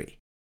history.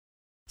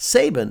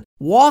 Sabin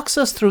walks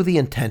us through the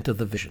intent of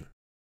the vision.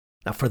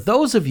 Now, for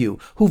those of you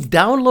who've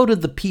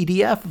downloaded the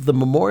PDF of the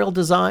memorial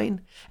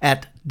design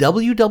at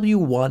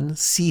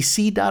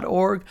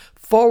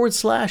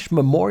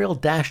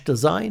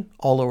www.cc.org/memorial-design,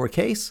 all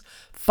lowercase,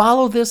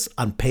 follow this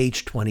on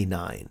page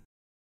 29.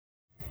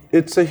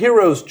 It's a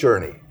hero's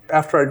journey.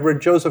 After I'd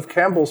read Joseph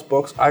Campbell's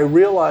books, I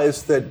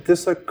realized that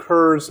this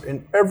occurs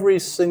in every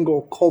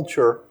single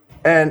culture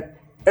and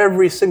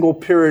every single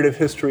period of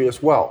history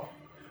as well.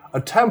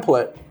 A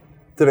template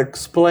that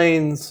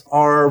explains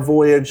our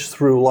voyage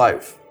through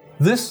life.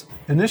 This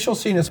initial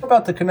scene is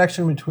about the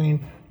connection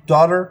between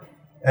daughter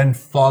and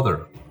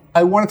father.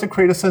 I wanted to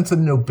create a sense of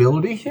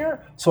nobility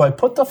here, so I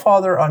put the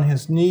father on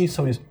his knee,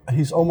 so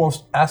he's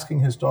almost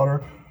asking his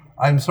daughter,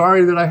 "I'm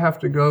sorry that I have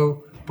to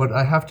go, but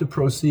I have to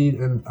proceed,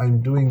 and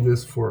I'm doing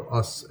this for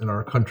us and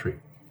our country.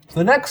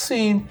 The next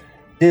scene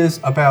is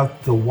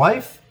about the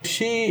wife.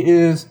 She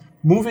is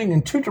moving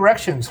in two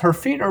directions. Her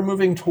feet are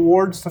moving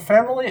towards the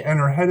family, and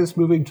her head is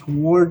moving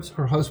towards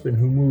her husband,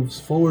 who moves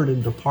forward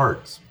and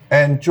departs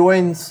and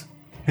joins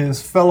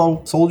his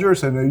fellow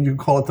soldiers, and you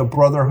call it the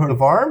Brotherhood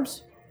of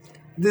Arms.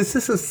 This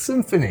is a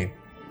symphony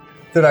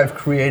that I've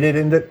created,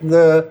 in that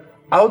the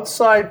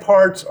outside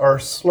parts are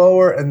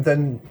slower, and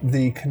then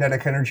the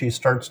kinetic energy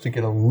starts to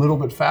get a little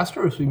bit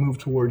faster as we move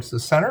towards the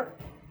center.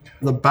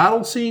 The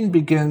battle scene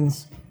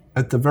begins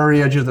at the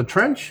very edge of the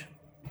trench.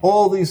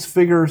 All these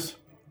figures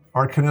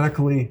are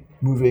kinetically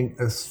moving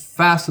as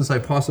fast as I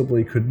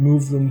possibly could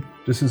move them.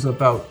 This is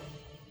about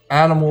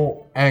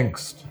animal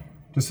angst.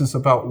 This is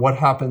about what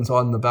happens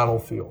on the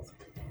battlefield.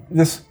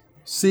 This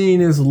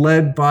scene is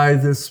led by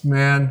this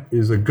man,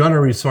 is a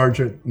gunnery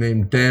sergeant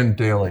named Dan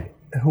Daly,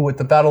 who at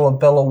the Battle of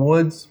Belleau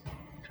Woods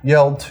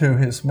yelled to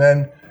his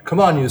men, "Come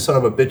on, you son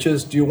of a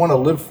bitches, do you want to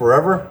live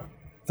forever?"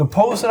 The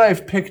pose that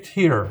I've picked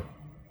here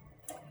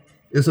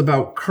is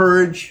about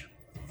courage,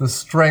 the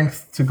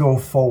strength to go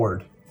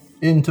forward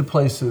into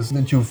places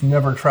that you've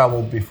never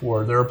traveled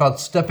before. They're about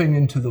stepping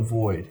into the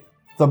void.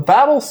 The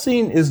battle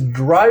scene is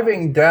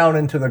driving down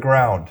into the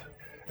ground,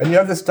 and you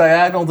have this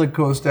diagonal that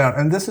goes down,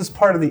 and this is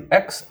part of the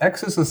X.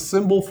 X is a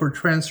symbol for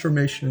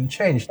transformation and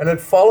change, and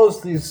it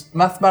follows these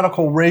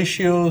mathematical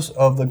ratios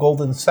of the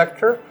golden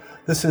sector.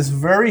 This is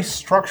very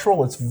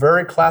structural, it's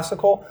very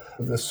classical.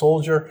 The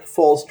soldier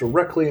falls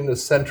directly in the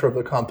center of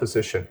the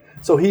composition.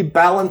 So he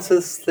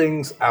balances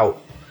things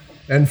out.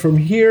 And from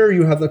here,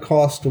 you have the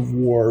cost of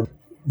war,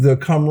 the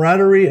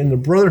camaraderie and the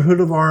brotherhood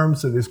of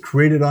arms that is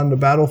created on the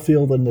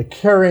battlefield, and the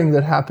caring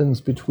that happens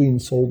between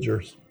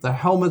soldiers. The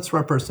helmets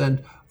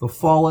represent the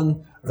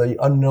fallen,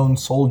 the unknown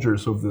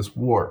soldiers of this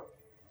war.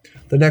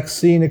 The next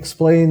scene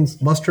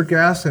explains mustard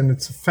gas and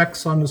its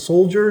effects on the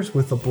soldiers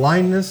with the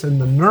blindness,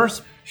 and the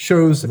nurse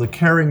shows the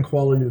caring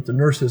quality that the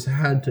nurses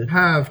had to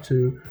have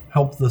to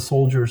help the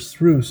soldiers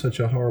through such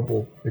a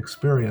horrible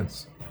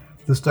experience.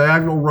 This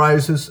diagonal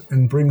rises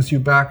and brings you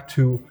back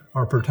to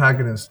our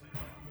protagonist.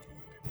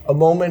 A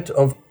moment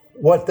of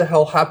what the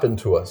hell happened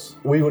to us.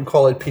 We would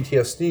call it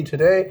PTSD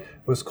today.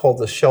 It was called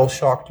the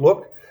shell-shocked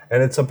look,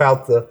 and it's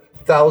about the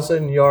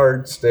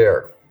 1,000-yard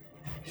stare.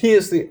 He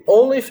is the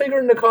only figure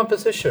in the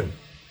composition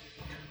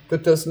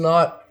that does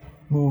not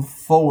move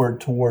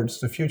forward towards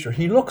the future.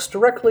 He looks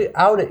directly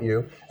out at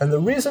you, and the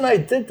reason I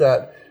did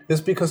that is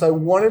because I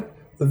wanted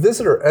the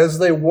visitor, as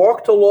they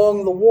walked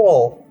along the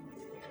wall,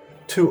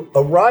 to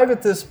arrive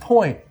at this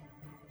point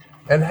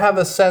and have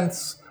a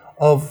sense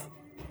of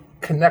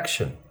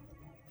connection,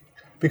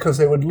 because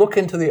they would look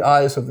into the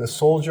eyes of this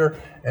soldier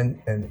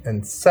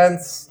and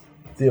sense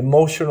the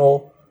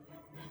emotional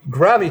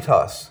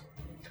gravitas.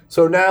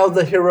 So now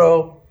the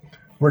hero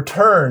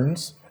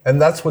returns, and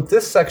that's what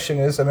this section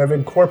is, and I've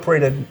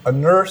incorporated a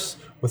nurse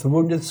with a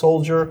wounded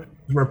soldier,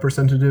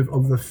 representative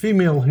of the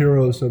female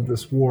heroes of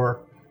this war.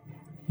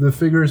 The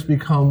figures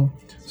become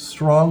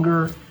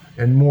stronger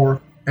and more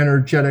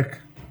energetic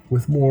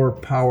with more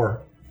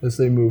power as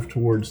they move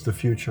towards the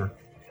future.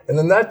 And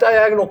then that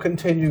diagonal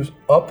continues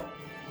up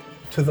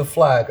to the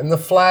flag. And the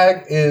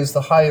flag is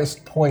the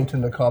highest point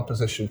in the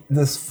composition.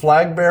 This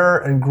flag bearer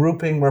and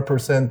grouping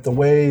represent the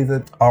way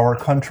that our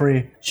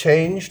country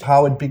changed,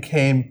 how it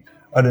became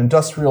an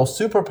industrial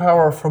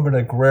superpower from an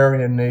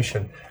agrarian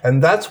nation.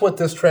 And that's what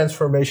this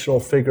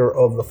transformational figure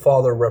of the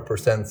father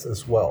represents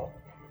as well.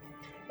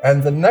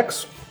 And the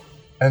next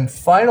and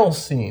final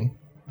scene,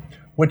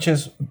 which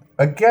is,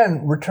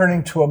 again,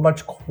 returning to a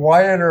much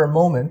quieter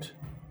moment,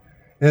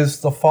 is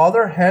the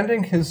father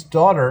handing his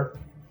daughter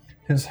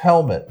his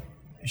helmet.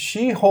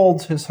 She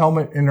holds his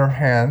helmet in her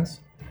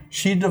hands.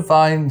 She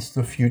divines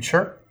the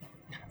future,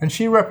 and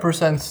she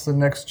represents the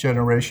next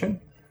generation,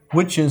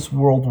 which is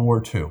World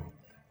War II.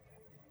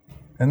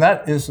 And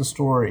that is the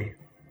story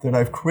that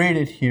I've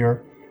created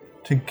here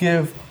to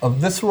give a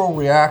visceral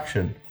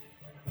reaction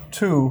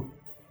to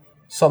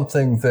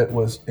something that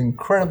was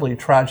incredibly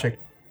tragic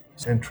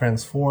and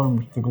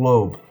transformed the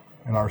globe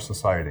and our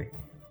society.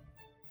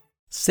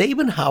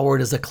 Sabin Howard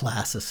is a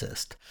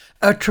classicist,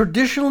 a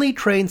traditionally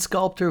trained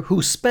sculptor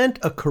who spent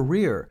a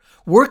career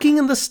working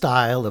in the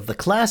style of the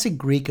classic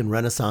Greek and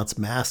Renaissance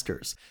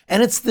masters.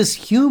 And it's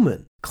this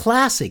human,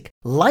 classic,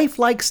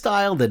 lifelike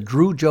style that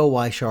drew Joe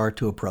Weichar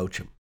to approach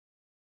him.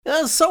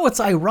 So it's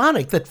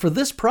ironic that for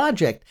this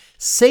project,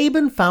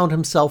 Sabin found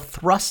himself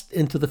thrust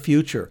into the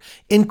future,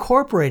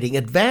 incorporating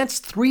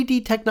advanced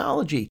 3D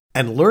technology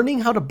and learning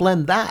how to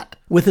blend that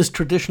with his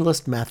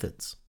traditionalist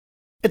methods.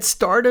 It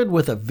started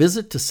with a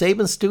visit to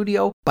Sabin's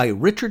studio by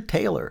Richard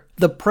Taylor,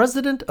 the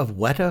president of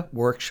Weta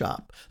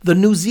Workshop, the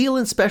New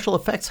Zealand special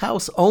effects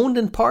house owned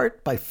in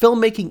part by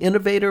filmmaking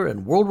innovator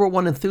and World War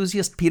I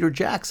enthusiast Peter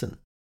Jackson.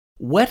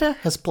 Weta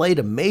has played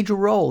a major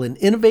role in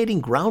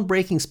innovating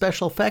groundbreaking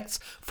special effects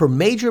for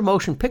major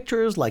motion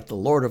pictures like the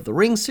Lord of the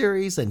Rings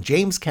series and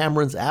James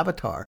Cameron's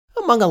Avatar,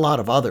 among a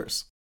lot of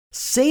others.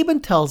 Sabin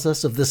tells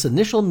us of this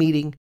initial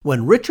meeting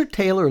when Richard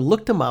Taylor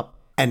looked him up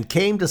and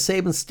came to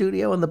Sabin's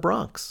studio in the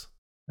Bronx.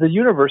 the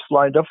universe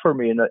lined up for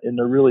me in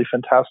a really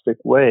fantastic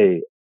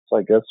way. So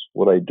I guess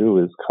what I do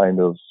is kind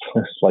of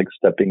like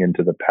stepping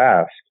into the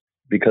past,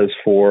 because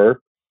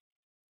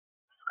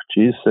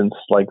since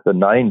like the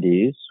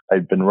 90s,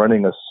 I've been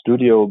running a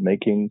studio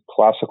making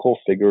classical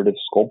figurative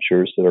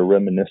sculptures that are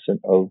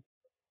reminiscent of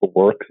the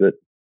work that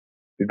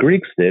the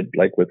Greeks did,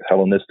 like with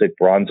Hellenistic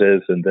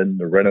bronzes, and then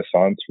the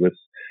Renaissance with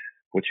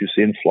what you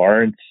see in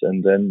Florence.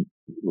 And then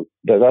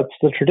that's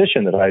the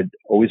tradition that I'd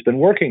always been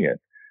working in.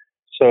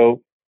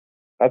 So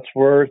that's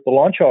where the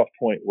launch off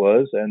point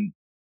was. And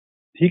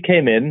he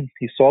came in,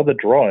 he saw the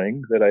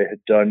drawing that I had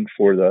done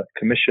for the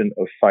Commission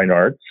of Fine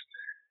Arts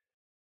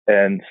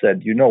and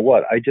said, you know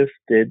what, I just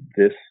did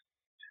this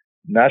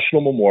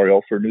national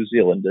memorial for New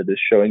Zealand that is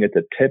showing at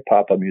the Te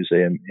Papa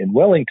Museum in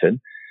Wellington,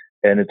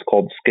 and it's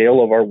called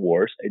Scale of Our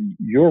Wars. And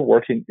you're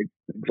working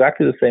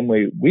exactly the same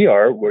way we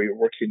are, where you're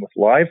working with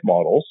live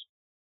models,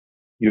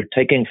 you're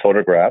taking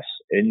photographs,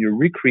 and you're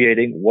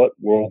recreating what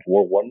World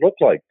War I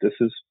looked like. This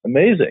is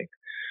amazing.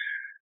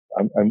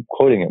 I'm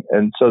quoting him.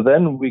 And so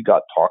then we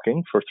got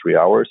talking for 3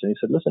 hours, and he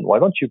said, listen, why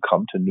don't you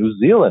come to New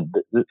Zealand?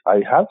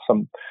 I have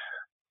some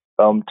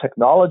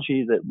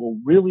technology that will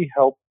really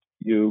help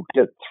you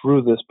get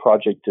through this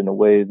project in a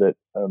way that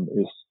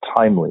is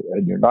timely,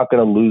 and you're not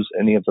going to lose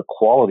any of the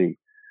quality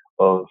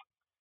of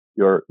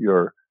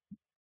your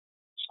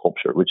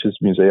sculpture, which is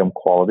museum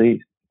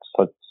quality.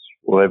 So that's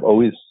what I've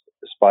always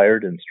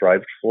aspired and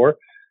strived for.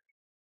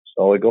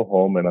 So I go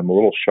home and I'm a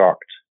little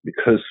shocked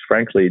because,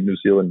 frankly, New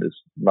Zealand is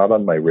not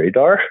on my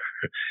radar.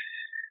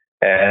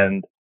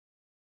 And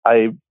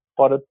I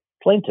bought a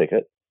plane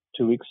ticket.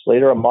 2 weeks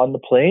later, I'm on the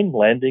plane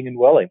landing in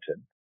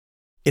Wellington.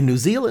 In New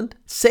Zealand,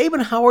 Sabin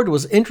Howard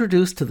was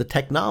introduced to the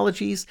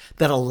technologies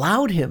that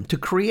allowed him to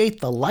create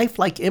the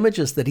lifelike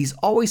images that he's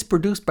always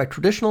produced by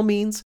traditional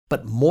means,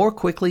 but more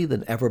quickly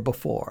than ever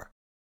before.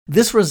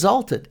 This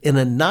resulted in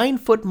a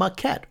 9-foot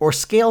maquette or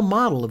scale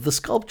model of the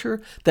sculpture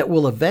that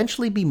will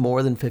eventually be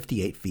more than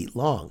 58 feet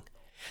long.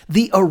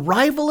 The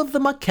arrival of the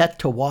maquette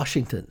to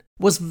Washington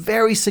was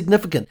very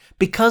significant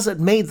because it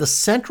made the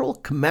central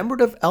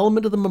commemorative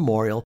element of the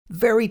memorial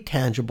very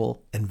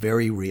tangible and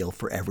very real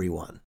for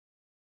everyone.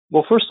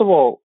 Well, first of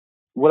all,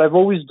 what I've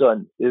always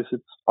done is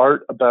it's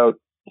art about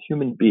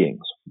human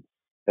beings.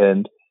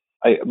 And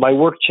my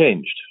work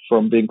changed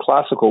from being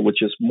classical,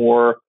 which is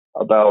more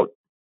about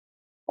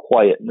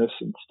quietness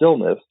and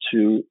stillness,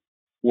 to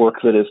work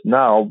that is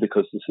now,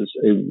 because this is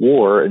a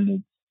war,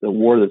 and the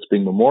war that's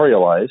being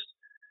memorialized,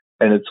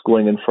 and it's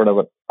going in front of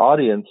an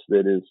audience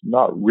that is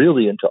not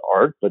really into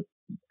art, but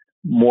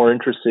more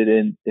interested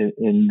in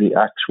the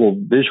actual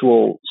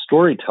visual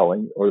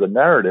storytelling or the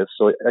narrative.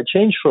 So I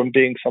changed from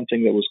being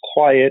something that was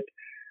quiet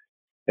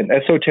and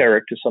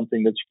esoteric to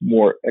something that's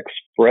more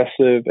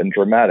expressive and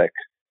dramatic.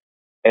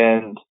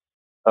 And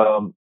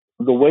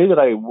the way that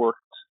I worked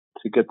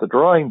to get the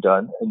drawing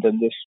done, and then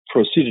this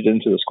proceeded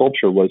into the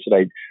sculpture, was that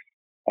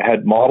I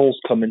had models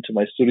come into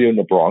my studio in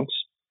the Bronx,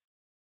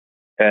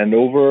 and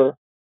over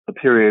a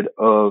period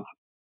of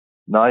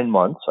 9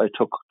 months, I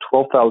took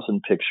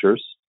 12,000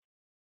 pictures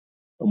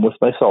with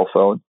my cell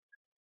phone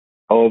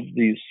of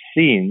these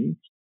scenes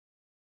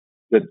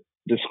that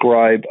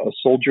describe a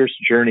soldier's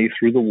journey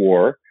through the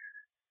war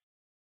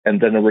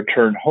and then a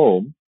return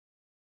home.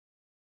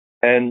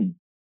 And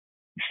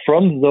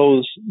from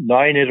those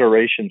 9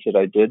 iterations that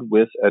I did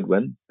with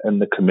Edwin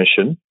and the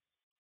commission,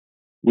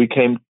 we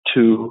came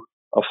to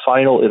a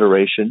final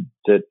iteration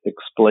that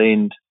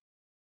explained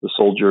the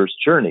soldier's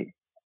journey.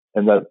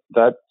 And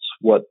that's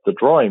what the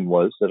drawing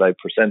was that I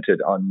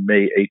presented on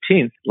May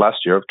 18th last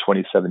year of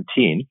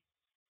 2017.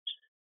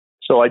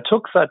 So I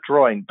took that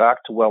drawing back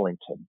to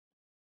Wellington,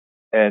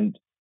 and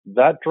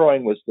that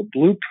drawing was the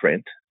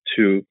blueprint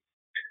to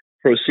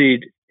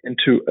proceed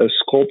into a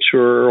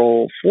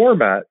sculptural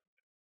format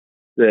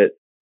that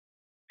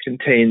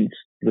contains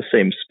the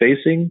same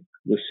spacing,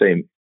 the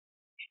same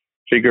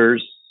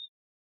figures,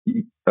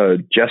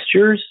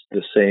 gestures,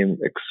 the same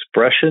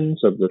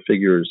expressions of the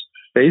figures'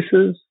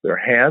 faces, their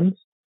hands.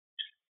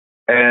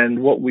 And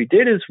what we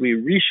did is we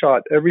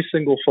reshot every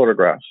single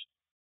photograph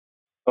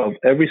of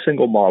every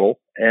single model,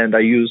 and I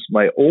used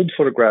my old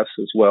photographs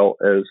as well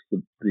as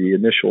the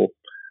initial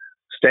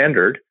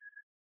standard.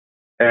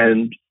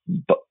 And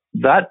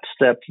that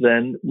step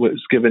then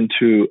was given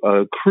to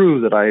a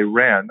crew that I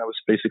ran. I was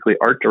basically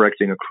art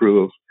directing a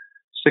crew of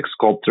 6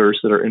 sculptors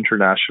that are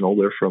international.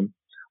 They're from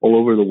all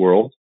over the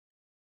world.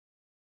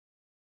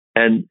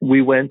 And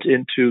we went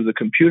into the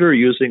computer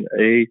using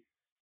a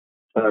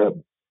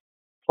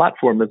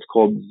platform that's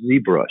called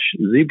ZBrush.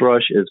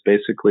 ZBrush is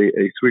basically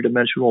a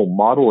 3-dimensional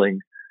modeling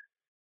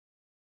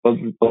of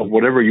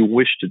whatever you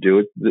wish to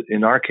do.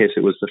 In our case,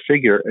 it was the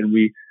figure, and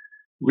we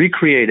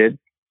recreated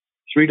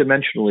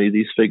 3-dimensionally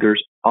these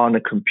figures on a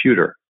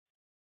computer.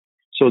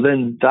 So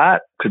then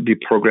that could be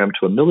programmed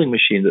to a milling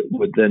machine that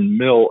would then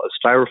mill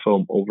a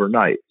styrofoam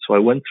overnight. So I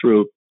went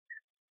through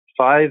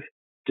 5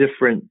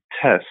 different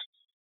tests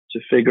to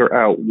figure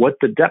out what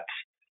the depth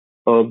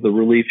of the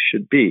relief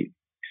should be.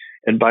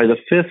 And by the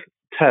 5th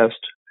test,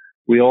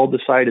 we all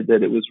decided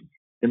that it was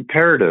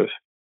imperative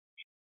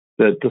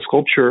that the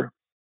sculpture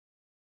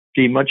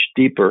be much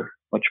deeper,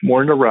 much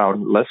more in the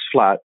round, less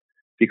flat,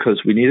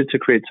 because we needed to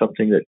create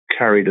something that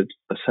carried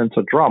a sense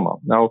of drama.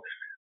 Now,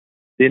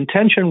 the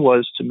intention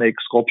was to make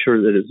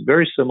sculpture that is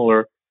very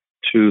similar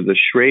to the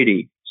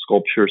Shrady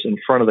sculptures in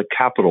front of the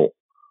Capitol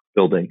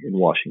building in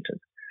Washington.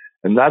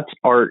 And that's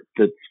art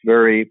that's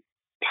very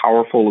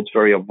powerful. It's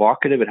very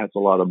evocative. It has a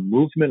lot of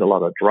movement, a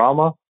lot of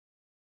drama,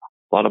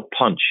 a lot of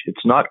punch.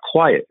 It's not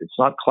quiet. It's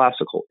not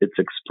classical. It's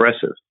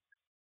expressive.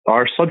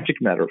 Our subject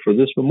matter for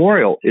this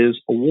memorial is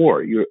a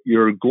war.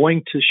 You're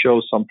going to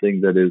show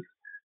something that is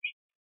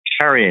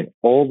carrying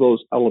all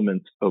those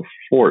elements of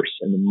force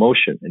and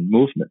emotion and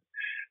movement.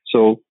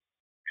 So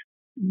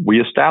we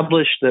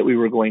established that we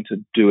were going to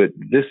do it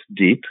this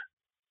deep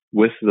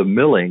with the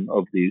milling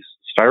of these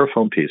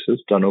styrofoam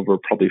pieces done over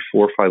probably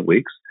 4 or 5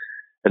 weeks.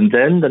 And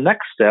then the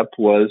next step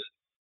was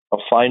a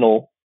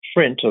final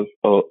print of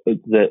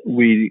that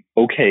we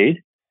okayed.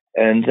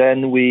 And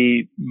then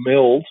we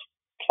milled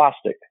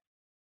plastic.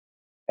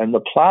 And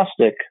the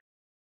plastic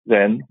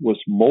then was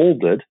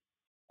molded.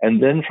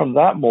 And then from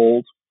that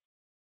mold,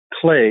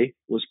 clay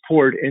was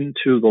poured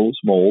into those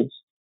molds.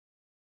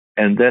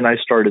 And then I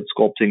started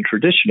sculpting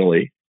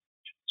traditionally.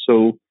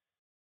 So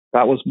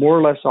that was more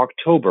or less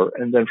October.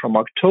 And then from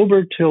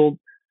October till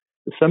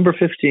December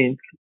 15th,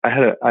 I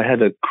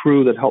had a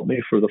crew that helped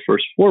me for the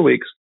first 4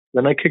 weeks.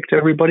 Then I kicked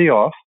everybody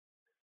off.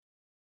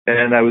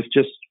 And I was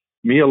just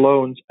me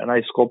alone. And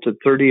I sculpted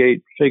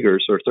 38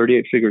 figures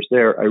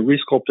there. I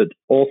resculpted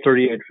all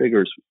 38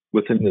 figures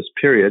within this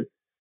period,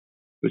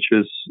 which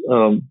is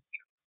a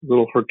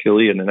little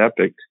Herculean and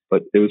epic,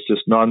 but it was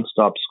just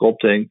nonstop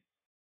sculpting.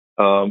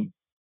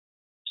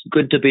 It's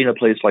good to be in a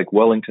place like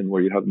Wellington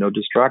where you have no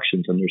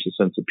distractions and there's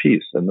a sense of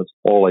peace. And that's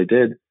all I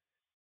did.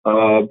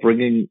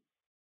 Bringing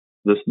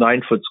this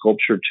 9-foot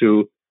sculpture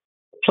to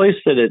a place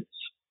that it's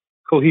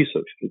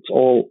cohesive. It's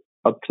all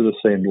up to the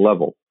same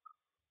level.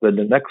 Then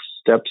the next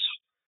steps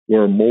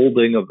were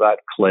molding of that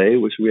clay,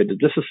 which we had to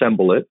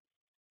disassemble it.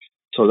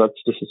 So that's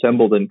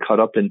disassembled and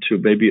cut up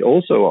into maybe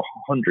also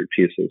 100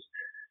 pieces,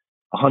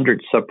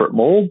 100 separate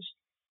molds.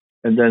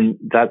 And then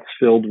that's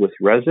filled with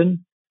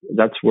resin.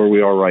 That's where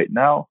we are right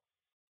now.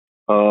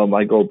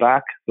 I go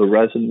back, the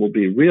resin will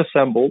be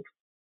reassembled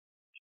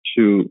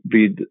to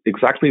be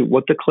exactly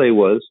what the clay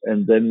was.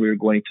 And then we're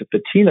going to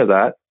patina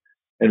that,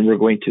 and we're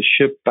going to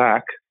ship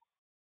back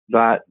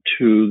that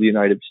to the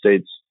United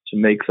States to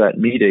make that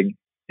meeting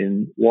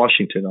in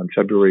Washington on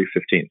February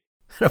 15th.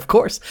 Of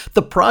course,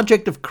 the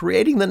project of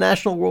creating the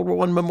National World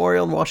War I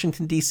Memorial in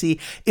Washington, D.C.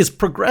 is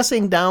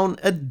progressing down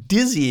a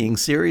dizzying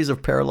series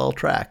of parallel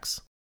tracks.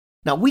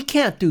 Now, we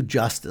can't do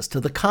justice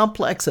to the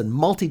complex and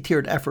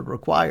multi-tiered effort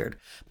required,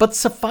 but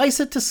suffice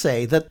it to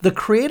say that the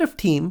creative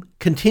team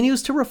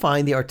continues to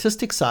refine the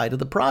artistic side of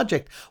the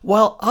project,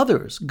 while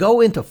others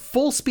go into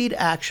full-speed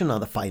action on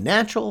the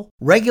financial,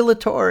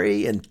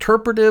 regulatory,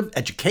 interpretive,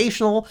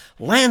 educational,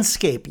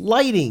 landscape,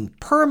 lighting,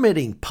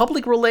 permitting,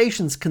 public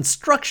relations,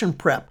 construction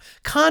prep,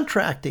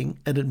 contracting,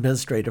 and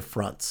administrative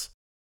fronts.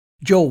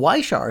 Joe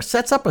Weishar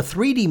sets up a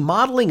 3D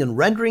modeling and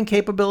rendering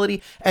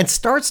capability and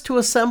starts to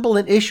assemble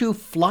and issue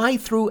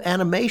fly-through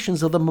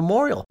animations of the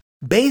memorial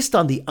based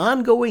on the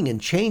ongoing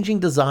and changing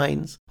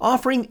designs,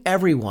 offering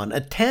everyone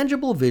a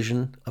tangible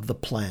vision of the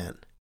plan.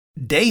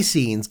 Day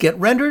scenes get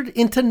rendered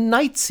into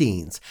night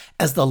scenes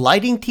as the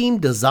lighting team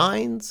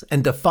designs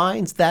and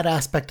defines that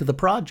aspect of the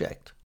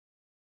project.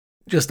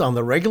 Just on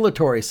the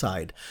regulatory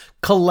side,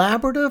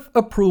 collaborative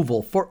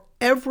approval for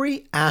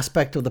every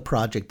aspect of the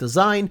project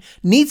design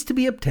needs to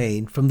be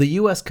obtained from the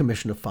U.S.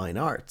 Commission of Fine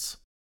Arts.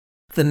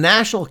 The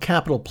National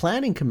Capital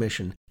Planning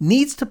Commission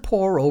needs to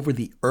pore over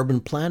the urban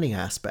planning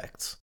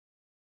aspects.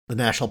 The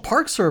National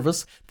Park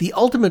Service, the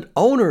ultimate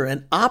owner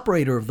and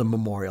operator of the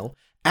memorial,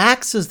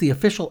 acts as the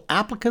official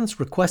applicants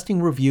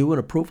requesting review and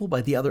approval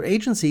by the other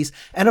agencies,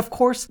 and of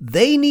course,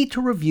 they need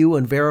to review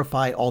and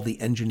verify all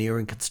the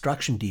engineering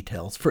construction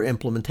details for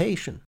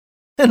implementation.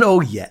 And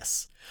oh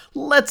yes,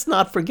 let's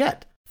not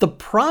forget, the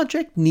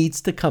project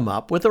needs to come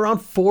up with around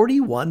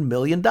 $41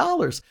 million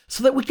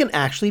so that we can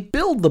actually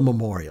build the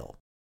memorial.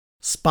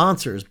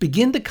 Sponsors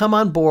begin to come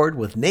on board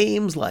with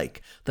names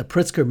like the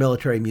Pritzker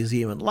Military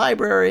Museum and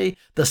Library,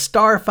 the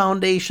Star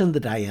Foundation, the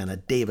Diana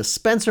Davis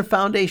Spencer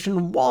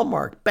Foundation,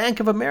 Walmart, Bank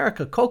of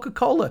America,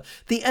 Coca-Cola,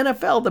 the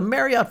NFL, the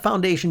Marriott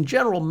Foundation,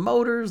 General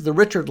Motors, the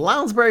Richard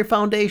Lounsbury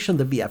Foundation,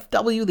 the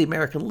VFW, the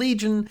American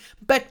Legion,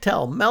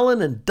 Bechtel,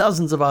 Mellon, and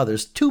dozens of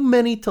others, too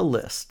many to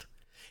list,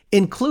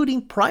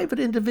 including private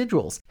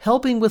individuals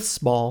helping with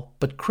small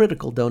but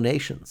critical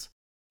donations.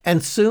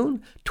 And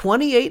soon,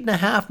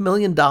 $28.5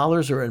 million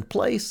are in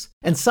place,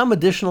 and some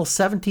additional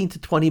 $17 to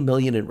 $20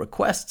 million in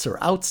requests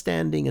are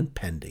outstanding and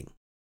pending.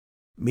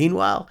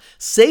 Meanwhile,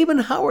 Sabin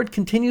Howard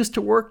continues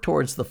to work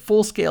towards the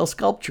full-scale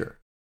sculpture.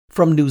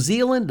 From New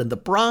Zealand and the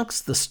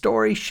Bronx, the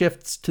story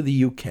shifts to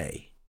the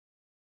UK.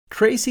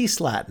 Tracy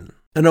Slatton,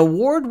 an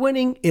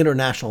award-winning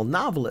international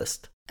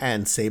novelist,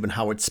 And Sabin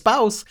Howard's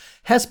spouse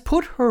has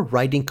put her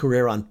writing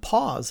career on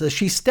pause as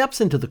she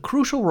steps into the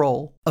crucial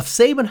role of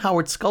Sabin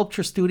Howard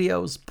Sculpture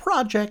Studios'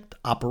 project,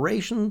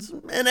 operations,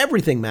 and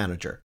everything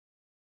manager.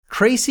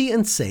 Tracy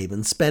and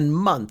Sabin spend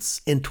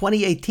months in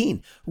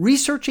 2018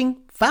 researching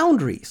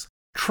foundries,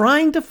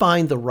 trying to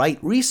find the right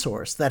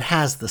resource that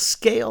has the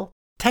scale,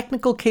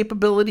 technical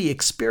capability,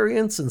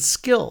 experience, and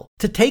skill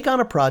to take on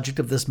a project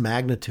of this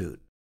magnitude.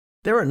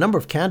 There are a number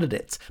of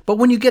candidates, but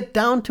when you get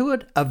down to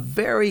it, a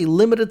very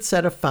limited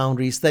set of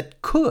foundries that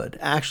could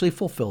actually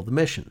fulfill the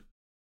mission.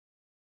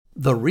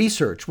 The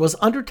research was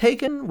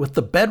undertaken with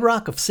the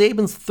bedrock of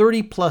Sabin's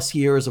 30-plus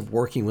years of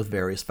working with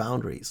various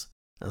foundries.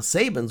 Now,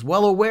 Sabin's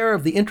well aware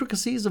of the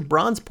intricacies of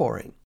bronze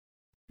pouring.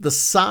 The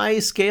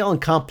size, scale,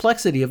 and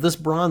complexity of this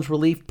bronze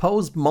relief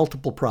posed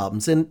multiple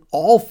problems in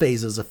all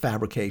phases of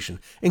fabrication,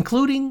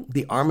 including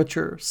the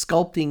armature,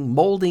 sculpting,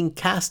 molding,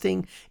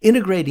 casting,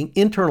 integrating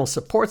internal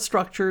support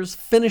structures,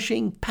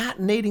 finishing,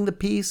 patinating the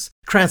piece,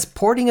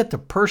 transporting it to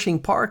Pershing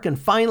Park, and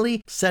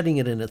finally setting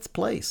it in its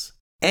place.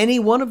 Any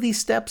one of these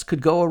steps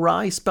could go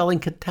awry, spelling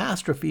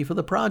catastrophe for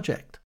the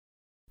project.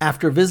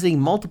 After visiting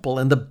multiple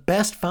and the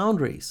best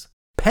foundries,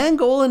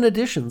 Pangolin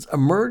Editions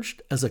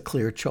emerged as a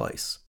clear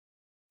choice.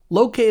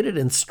 Located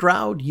in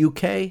Stroud,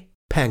 UK,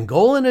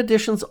 Pangolin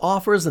Editions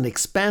offers an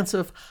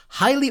expansive,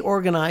 highly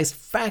organized,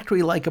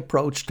 factory-like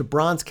approach to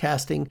bronze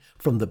casting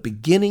from the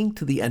beginning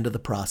to the end of the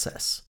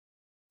process.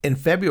 In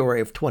February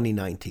of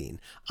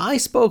 2019, I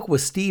spoke with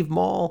Steve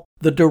Mall,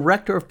 the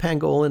director of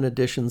Pangolin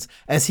Editions,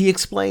 as he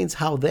explains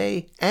how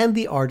they and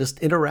the artist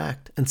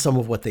interact and some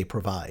of what they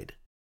provide.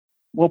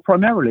 Well,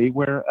 primarily,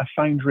 we're a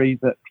foundry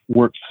that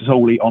works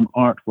solely on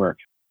artwork.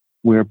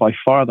 We're by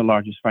far the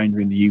largest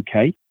foundry in the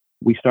UK.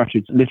 We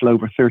started a little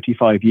over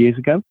 35 years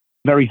ago,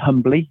 very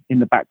humbly in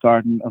the back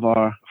garden of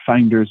our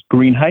founder's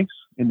greenhouse,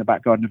 in the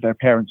back garden of their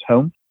parents'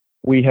 home.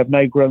 We have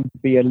now grown to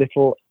be a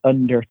little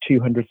under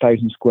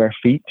 200,000 square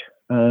feet,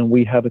 and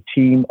we have a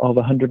team of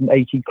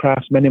 180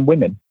 craftsmen and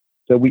women.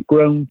 So we've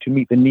grown to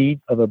meet the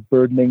needs of a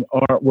burgeoning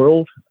art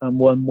world, and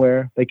one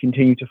where they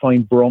continue to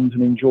find bronze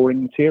an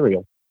enduring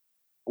material.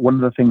 One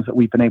of the things that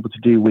we've been able to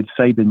do with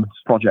Sabin's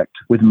project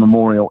with the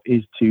memorial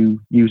is to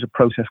use a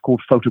process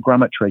called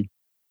photogrammetry.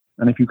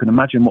 And if you can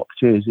imagine what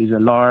it is a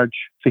large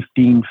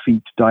 15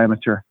 feet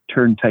diameter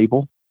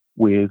turntable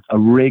with a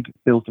rig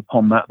built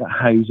upon that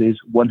houses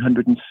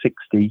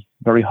 160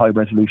 very high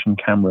resolution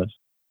cameras.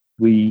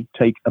 We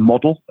take a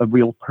model, a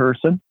real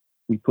person,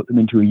 we put them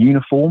into a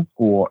uniform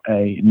or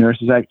a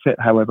nurse's outfit,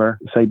 however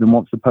Sabin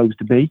wants the pose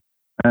to be,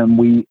 and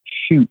we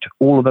shoot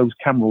all of those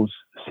cameras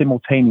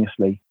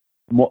simultaneously.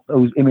 And what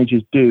those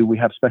images do, we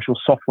have special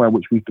software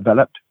which we've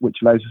developed, which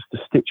allows us to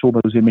stitch all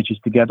those images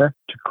together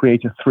to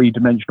create a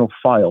three-dimensional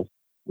file,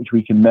 which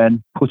we can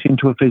then put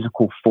into a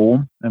physical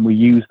form. And we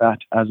use that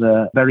as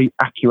a very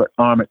accurate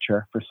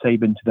armature for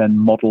Sabin to then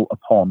model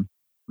upon.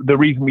 The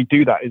reason we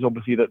do that is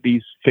obviously that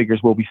these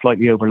figures will be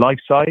slightly over life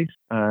size.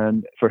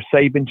 And for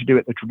Sabin to do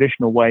it the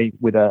traditional way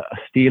with a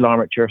steel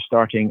armature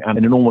starting and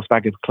an enormous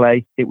bag of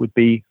clay, it would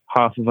be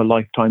half of a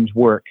lifetime's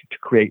work to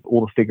create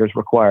all the figures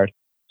required.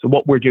 So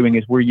what we're doing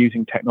is we're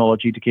using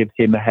technology to give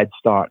him a head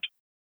start.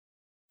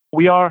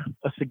 We are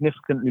a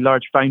significantly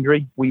large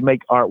foundry. We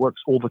make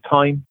artworks all the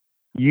time.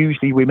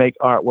 Usually we make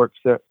artworks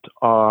that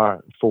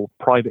are for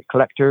private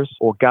collectors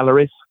or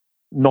galleries.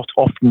 Not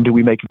often do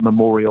we make a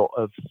memorial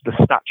of the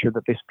stature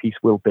that this piece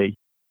will be.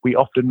 We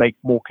often make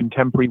more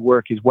contemporary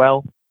work as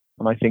well.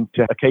 And I think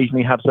to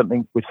occasionally have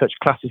something with such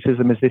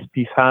classicism as this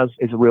piece has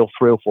is a real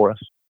thrill for us.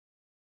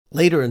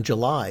 Later in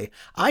July,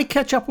 I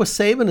catch up with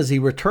Sabin as he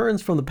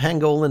returns from the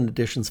Pangolin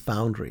Editions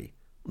foundry.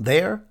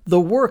 There, the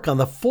work on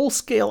the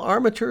full-scale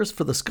armatures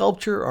for the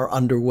sculpture are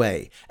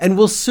underway and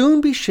will soon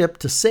be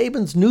shipped to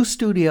Sabin's new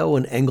studio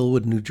in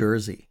Englewood, New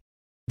Jersey.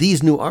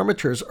 These new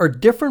armatures are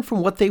different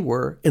from what they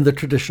were in the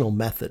traditional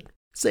method.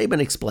 Sabin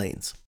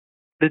explains.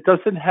 It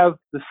doesn't have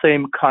the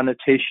same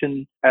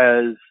connotation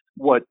as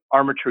what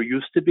armature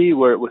used to be,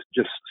 where it was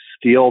just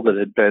steel that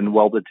had been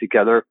welded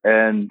together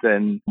and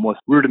then was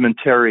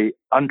rudimentary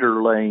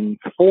underlaying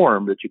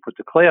form that you put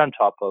the clay on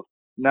top of.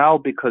 Now,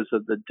 because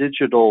of the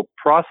digital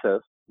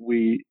process,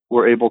 we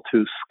were able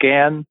to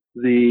scan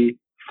the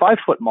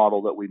 5-foot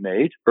model that we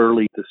made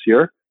early this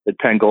year at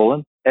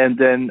Pangolin. And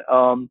then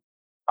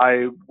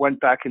I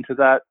went back into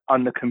that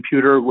on the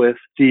computer with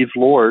Steve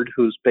Lord,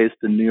 who's based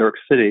in New York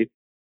City.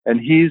 And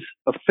he's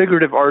a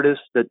figurative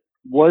artist that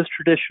was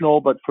traditional,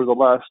 but for the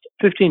last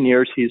 15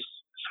 years, he's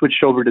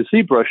switched over to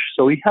ZBrush.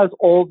 So he has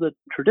all the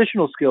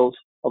traditional skills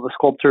of a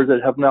sculptor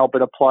that have now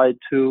been applied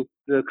to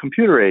the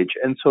computer age.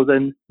 And so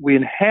then we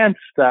enhanced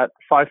that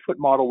 5-foot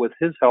model with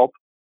his help.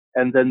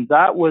 And then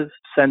that was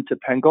sent to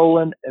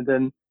Pangolin. And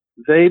then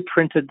they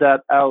printed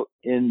that out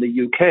in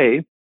the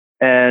UK.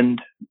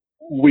 And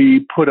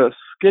we put a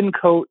skin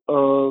coat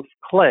of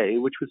clay,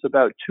 which was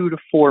about 2 to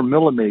 4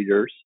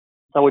 millimeters.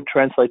 That would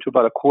translate to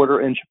about a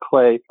 1/4 inch of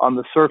clay on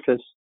the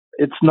surface.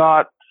 It's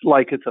not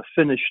like it's a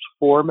finished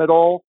form at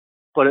all,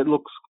 but it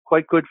looks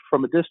quite good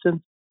from a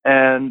distance.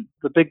 And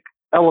the big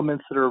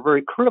elements that are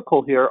very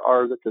critical here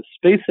are that the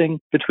spacing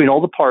between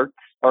all the parts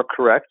are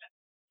correct.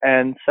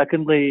 And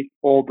secondly,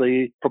 all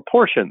the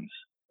proportions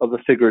of the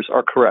figures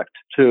are correct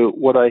to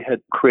what I had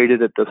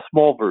created at the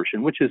small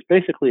version, which is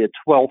basically a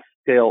 12th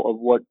scale of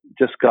what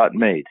just got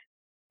made.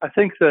 I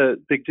think the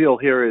big deal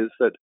here is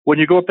that when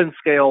you go up in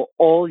scale,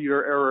 all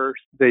your errors,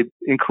 they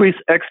increase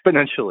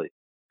exponentially.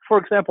 For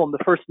example, in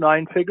the first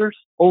 9 figures,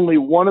 only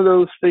one of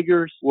those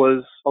figures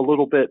was a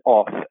little bit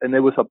off. And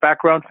there was a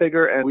background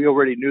figure, and we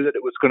already knew that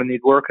it was going to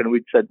need work. And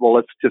we'd said, well,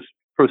 let's just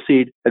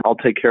proceed, and I'll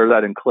take care of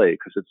that in clay,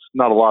 because it's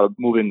not a lot of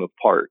moving of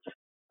parts.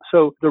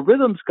 So the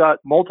rhythms got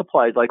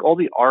multiplied, like all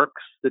the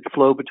arcs that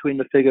flow between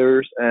the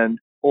figures, and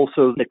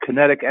also the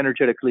kinetic,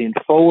 energetic lean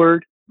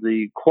forward,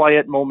 the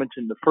quiet moment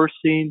in the first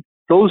scene.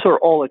 Those are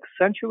all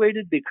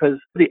accentuated because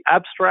the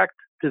abstract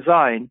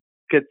design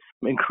gets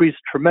increased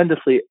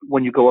tremendously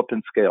when you go up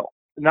in scale.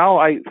 Now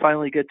I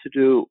finally get to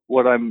do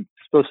what I'm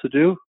supposed to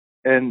do.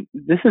 And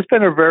this has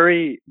been a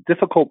very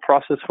difficult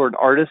process for an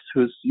artist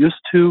who's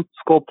used to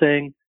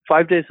sculpting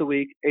 5 days a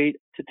week, 8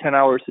 to 10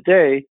 hours a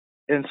day.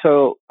 And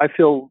so I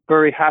feel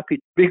very happy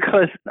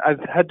because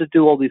I've had to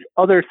do all these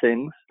other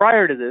things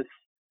prior to this,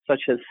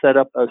 such as set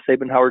up a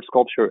Sabin Howard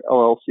Sculpture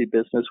LLC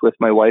business with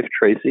my wife,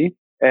 Tracy.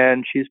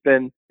 And she's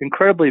been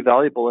incredibly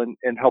valuable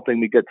in helping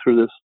me get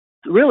through this.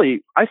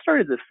 Really, I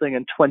started this thing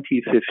in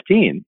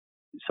 2015.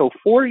 So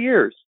 4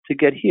 years to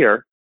get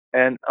here.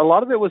 And a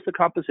lot of it was the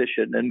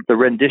composition and the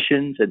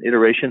renditions and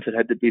iterations that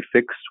had to be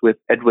fixed with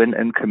Edwin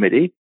and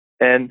committee.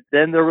 And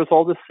then there was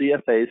all the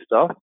CFA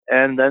stuff.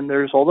 And then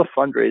there's all the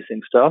fundraising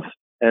stuff.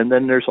 And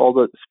then there's all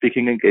the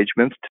speaking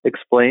engagements to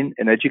explain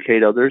and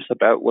educate others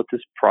about what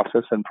this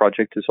process and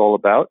project is all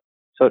about.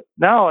 So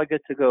now I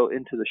get to go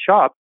into the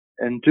shop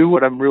and do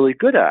what I'm really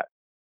good at.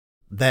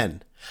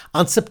 Then,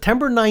 on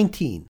September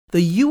 19,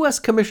 the U.S.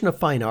 Commission of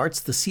Fine Arts,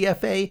 the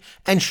CFA,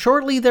 and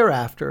shortly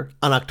thereafter,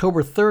 on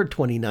October 3,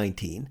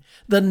 2019,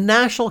 the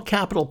National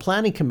Capital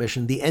Planning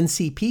Commission, the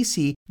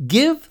NCPC,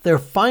 give their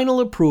final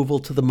approval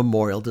to the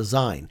memorial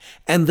design,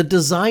 and the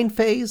design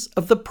phase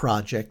of the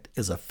project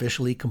is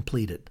officially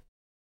completed.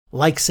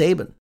 Like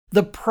Sabin,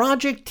 the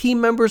project team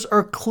members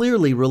are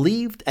clearly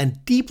relieved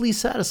and deeply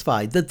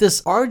satisfied that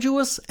this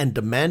arduous and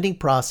demanding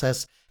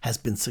process has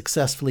been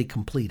successfully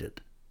completed.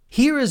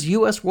 Here is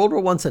U.S. World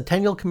War I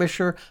Centennial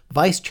Commissioner,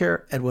 Vice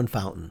Chair Edwin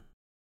Fountain.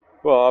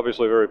 Well,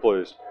 obviously very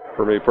pleased.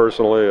 For me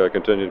personally, I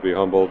continue to be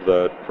humbled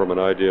that from an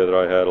idea that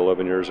I had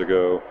 11 years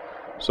ago,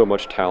 so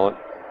much talent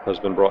has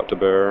been brought to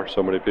bear.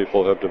 So many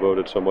people have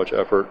devoted so much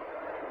effort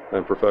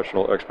and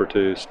professional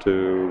expertise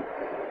to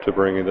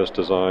bringing this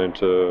design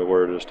to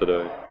where it is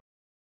today.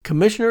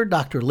 Commissioner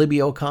Dr.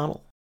 Libby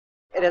O'Connell.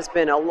 It has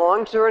been a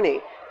long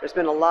journey. There's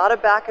been a lot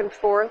of back and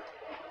forth.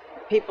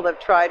 People have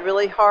tried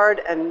really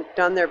hard and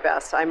done their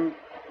best. I'm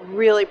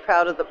really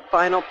proud of the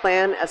final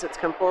plan as it's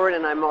come forward,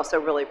 and I'm also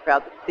really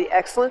proud of the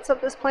excellence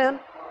of this plan,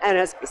 and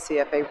as the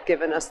CFA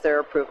given us their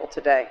approval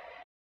today.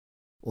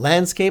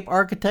 Landscape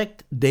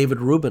architect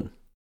David Rubin.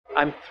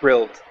 I'm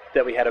thrilled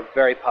that we had a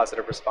very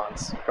positive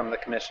response from the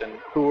Commission,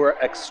 who were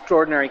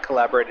extraordinary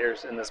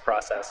collaborators in this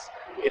process.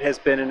 It has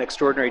been an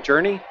extraordinary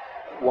journey,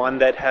 one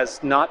that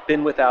has not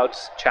been without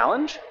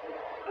challenge.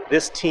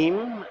 This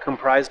team,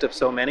 comprised of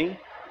so many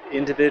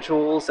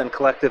individuals and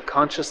collective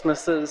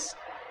consciousnesses,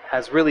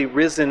 has really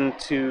risen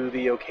to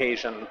the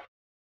occasion.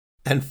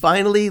 And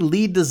finally,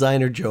 lead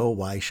designer Joe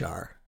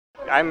Weishar.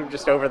 I'm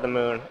just over the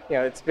moon.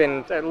 It's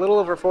been a little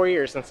over 4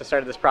 years since I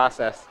started this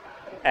process.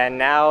 And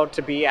now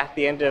to be at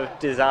the end of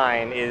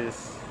design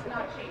is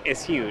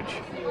huge.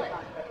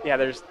 Yeah,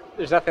 there's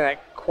nothing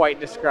that quite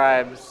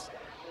describes.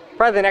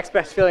 Probably the next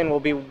best feeling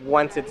will be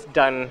once it's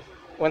done,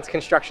 once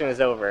construction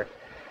is over.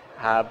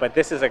 But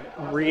this is a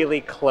really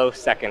close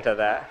second to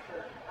that.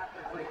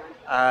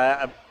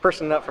 A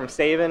person up from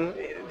Sabin,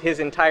 his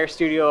entire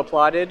studio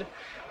applauded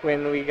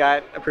when we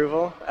got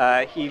approval.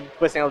 He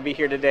wasn't able to be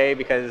here today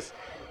because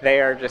they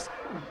are just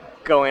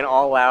going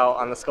all out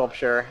on the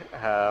sculpture.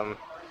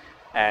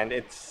 And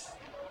it's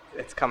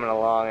coming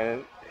along,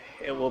 and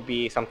it will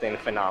be something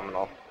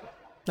phenomenal.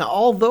 Now,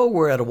 although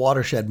we're at a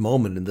watershed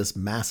moment in this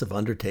massive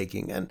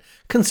undertaking, and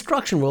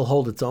construction will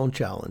hold its own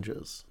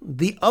challenges,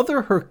 the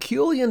other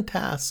Herculean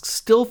task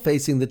still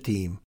facing the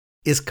team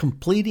is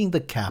completing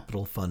the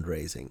capital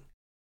fundraising.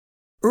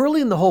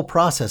 Early in the whole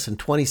process in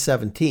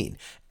 2017,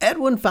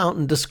 Edwin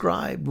Fountain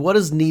described what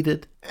is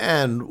needed,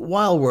 and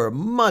while we're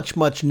much,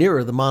 much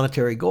nearer the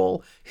monetary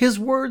goal, his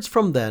words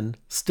from then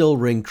still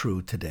ring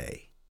true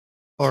today.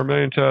 Our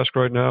main task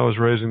right now is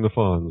raising the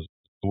funds.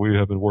 We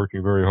have been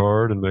working very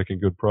hard and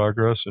making good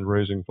progress in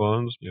raising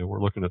funds.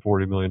 We're looking at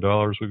 $40 million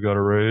we've got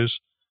to raise.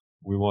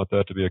 We want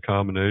that to be a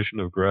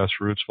combination of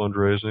grassroots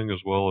fundraising as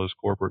well as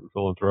corporate and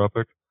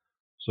philanthropic.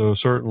 So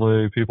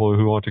certainly people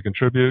who want to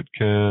contribute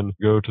can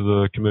go to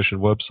the Commission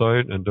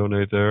website and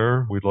donate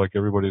there. We'd like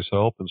everybody's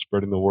help in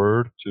spreading the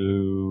word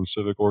to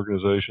civic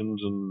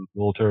organizations and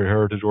military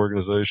heritage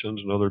organizations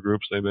and other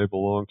groups they may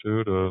belong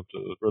to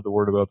spread the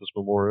word about this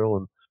memorial.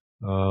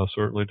 And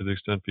certainly to the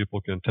extent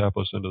people can tap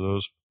us into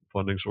those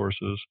funding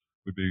sources,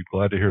 we'd be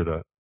glad to hear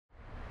that.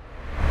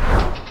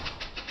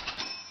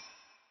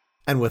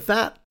 And with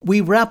that, we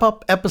wrap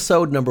up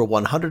episode number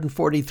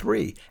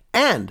 143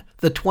 and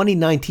the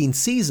 2019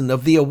 season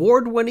of the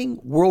award-winning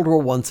World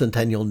War I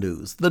Centennial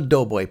News, the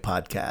Doughboy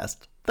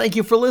Podcast. Thank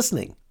you for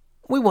listening.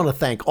 We want to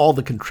thank all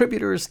the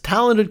contributors,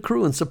 talented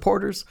crew, and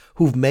supporters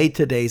who've made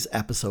today's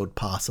episode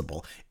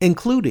possible,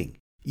 including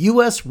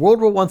U.S.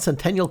 World War I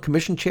Centennial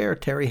Commission Chair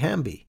Terry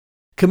Hamby,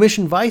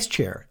 Commission Vice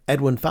Chair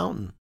Edwin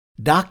Fountain,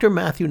 Dr.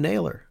 Matthew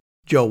Naylor,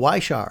 Joe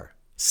Weishar,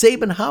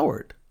 Sabin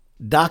Howard,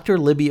 Dr.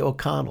 Libby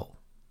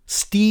O'Connell,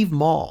 Steve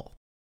Mall,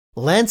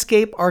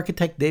 landscape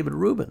architect David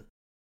Rubin.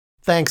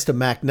 Thanks to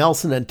Mac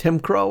Nelson and Tim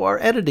Crow, our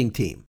editing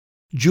team,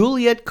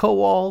 Juliet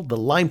Kowal, the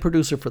line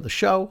producer for the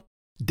show,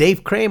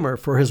 Dave Kramer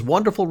for his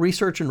wonderful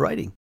research and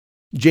writing,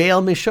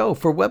 JL Michaud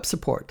for web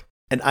support,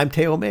 and I'm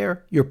Theo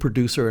Mayer, your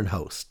producer and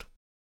host.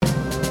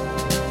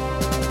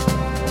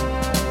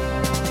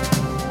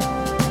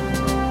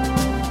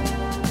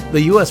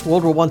 The U.S.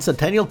 World War I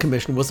Centennial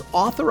Commission was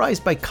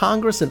authorized by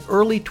Congress in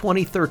early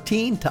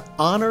 2013 to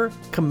honor,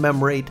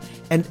 commemorate,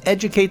 and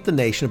educate the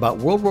nation about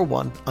World War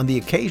I on the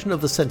occasion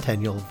of the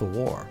centennial of the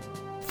war.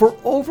 For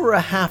over a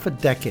half a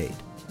decade,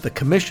 the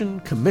Commission,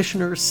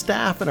 commissioners,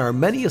 staff, and our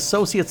many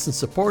associates and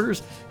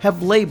supporters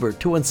have labored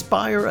to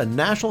inspire a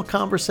national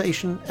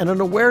conversation and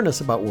an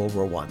awareness about World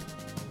War I.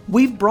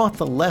 We've brought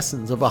the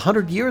lessons of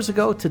 100 years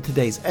ago to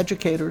today's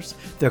educators,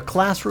 their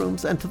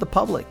classrooms, and to the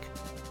public.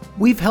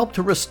 We've helped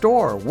to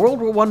restore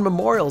World War I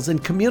memorials in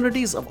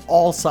communities of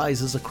all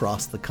sizes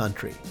across the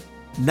country.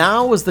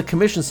 Now, as the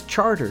Commission's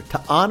charter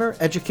to honor,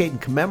 educate, and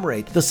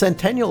commemorate the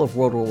centennial of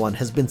World War I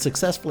has been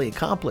successfully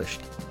accomplished,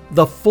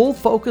 the full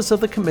focus of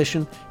the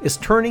Commission is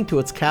turning to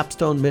its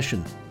capstone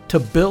mission to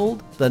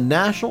build the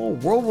National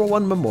World War I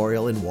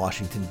Memorial in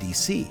Washington,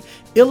 D.C.,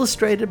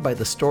 illustrated by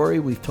the story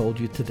we've told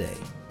you today.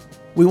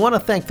 We want to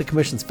thank the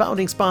Commission's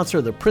founding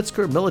sponsor, the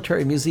Pritzker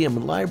Military Museum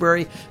and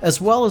Library,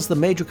 as well as the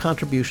major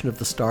contribution of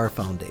the Starr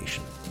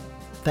Foundation.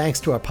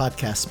 Thanks to our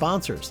podcast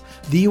sponsors,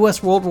 the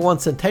U.S. World War I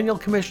Centennial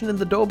Commission and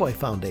the Doughboy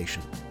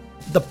Foundation.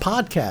 The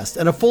podcast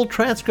and a full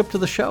transcript of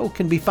the show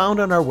can be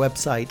found on our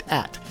website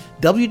at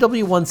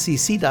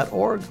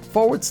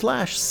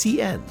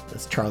ww1cc.org/CN.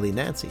 That's Charlie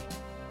Nancy.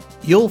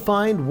 You'll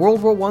find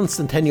World War I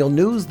Centennial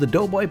News, the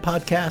Doughboy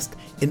Podcast,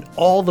 in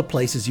all the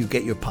places you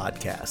get your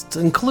podcasts,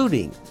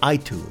 including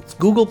iTunes,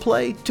 Google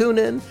Play,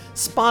 TuneIn,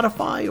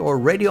 Spotify, or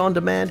Radio On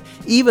Demand,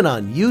 even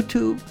on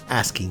YouTube,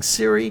 asking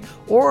Siri,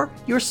 or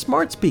your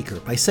smart speaker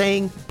by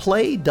saying,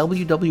 "Play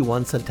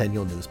WW1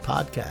 Centennial News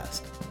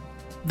Podcast."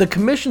 The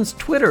Commission's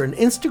Twitter and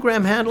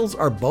Instagram handles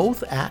are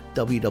both at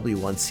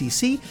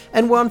WW1CC,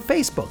 and we're on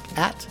Facebook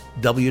at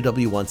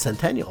WW1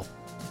 Centennial.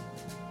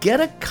 Get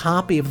a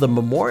copy of the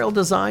memorial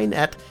design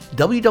at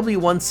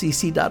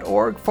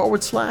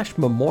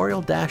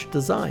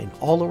ww1cc.org/memorial-design,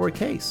 all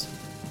lowercase.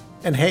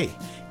 And hey,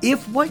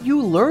 if what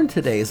you learned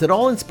today is at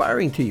all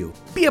inspiring to you,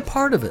 be a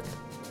part of it.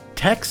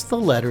 Text the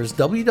letters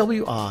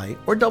WWI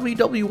or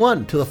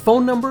WW1 to the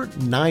phone number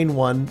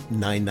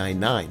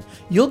 91999.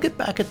 You'll get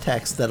back a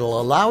text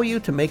that'll allow you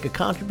to make a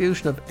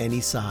contribution of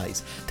any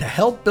size to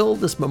help build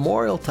this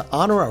memorial to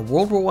honor our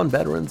World War I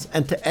veterans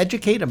and to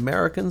educate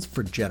Americans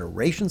for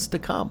generations to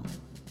come.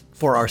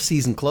 For our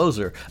season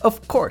closer,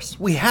 of course,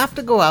 we have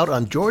to go out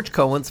on George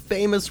Cohan's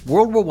famous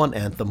World War I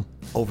anthem,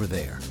 Over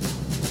There.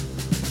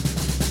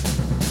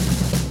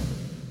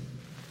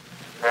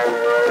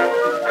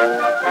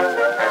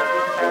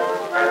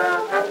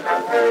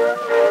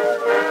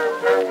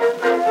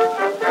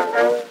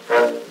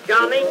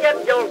 Johnny,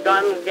 get your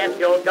gun, get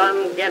your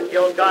gun, get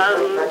your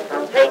gun.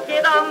 Take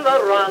it on the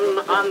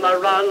run, on the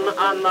run,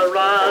 on the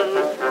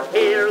run.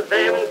 Hear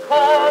them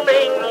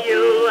calling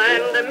you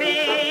and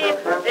me,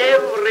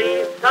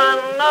 every son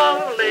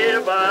of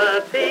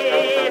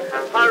liberty.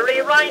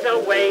 Hurry right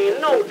away,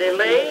 no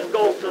delay,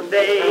 go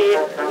today.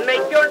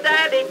 Make your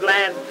daddy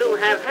glad to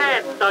have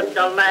had such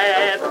a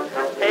lad.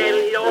 Tell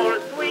your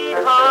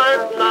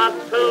sweetheart not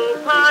to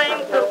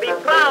pine, to be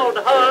proud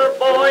her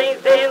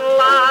boy's in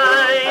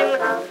line.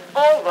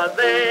 Over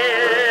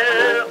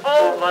there,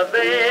 over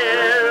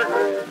there.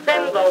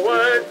 Send the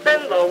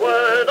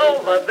word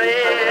over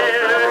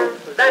there.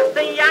 That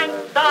the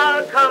Yanks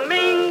are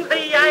coming,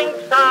 the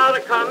Yanks are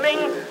coming.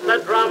 The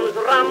drums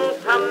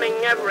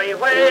rum-tumming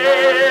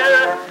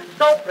everywhere.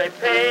 So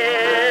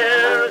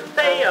prepare,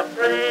 say a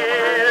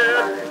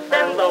prayer.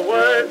 Send the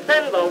word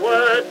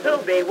to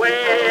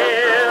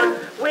beware.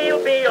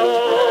 We'll be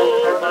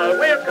over,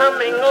 we're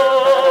coming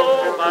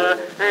over,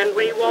 and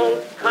we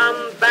won't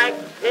come back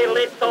till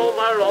it's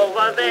over,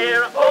 over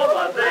there,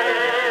 over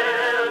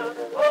there,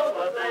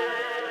 over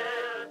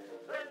there.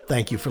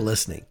 Thank you for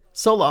listening.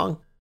 So long.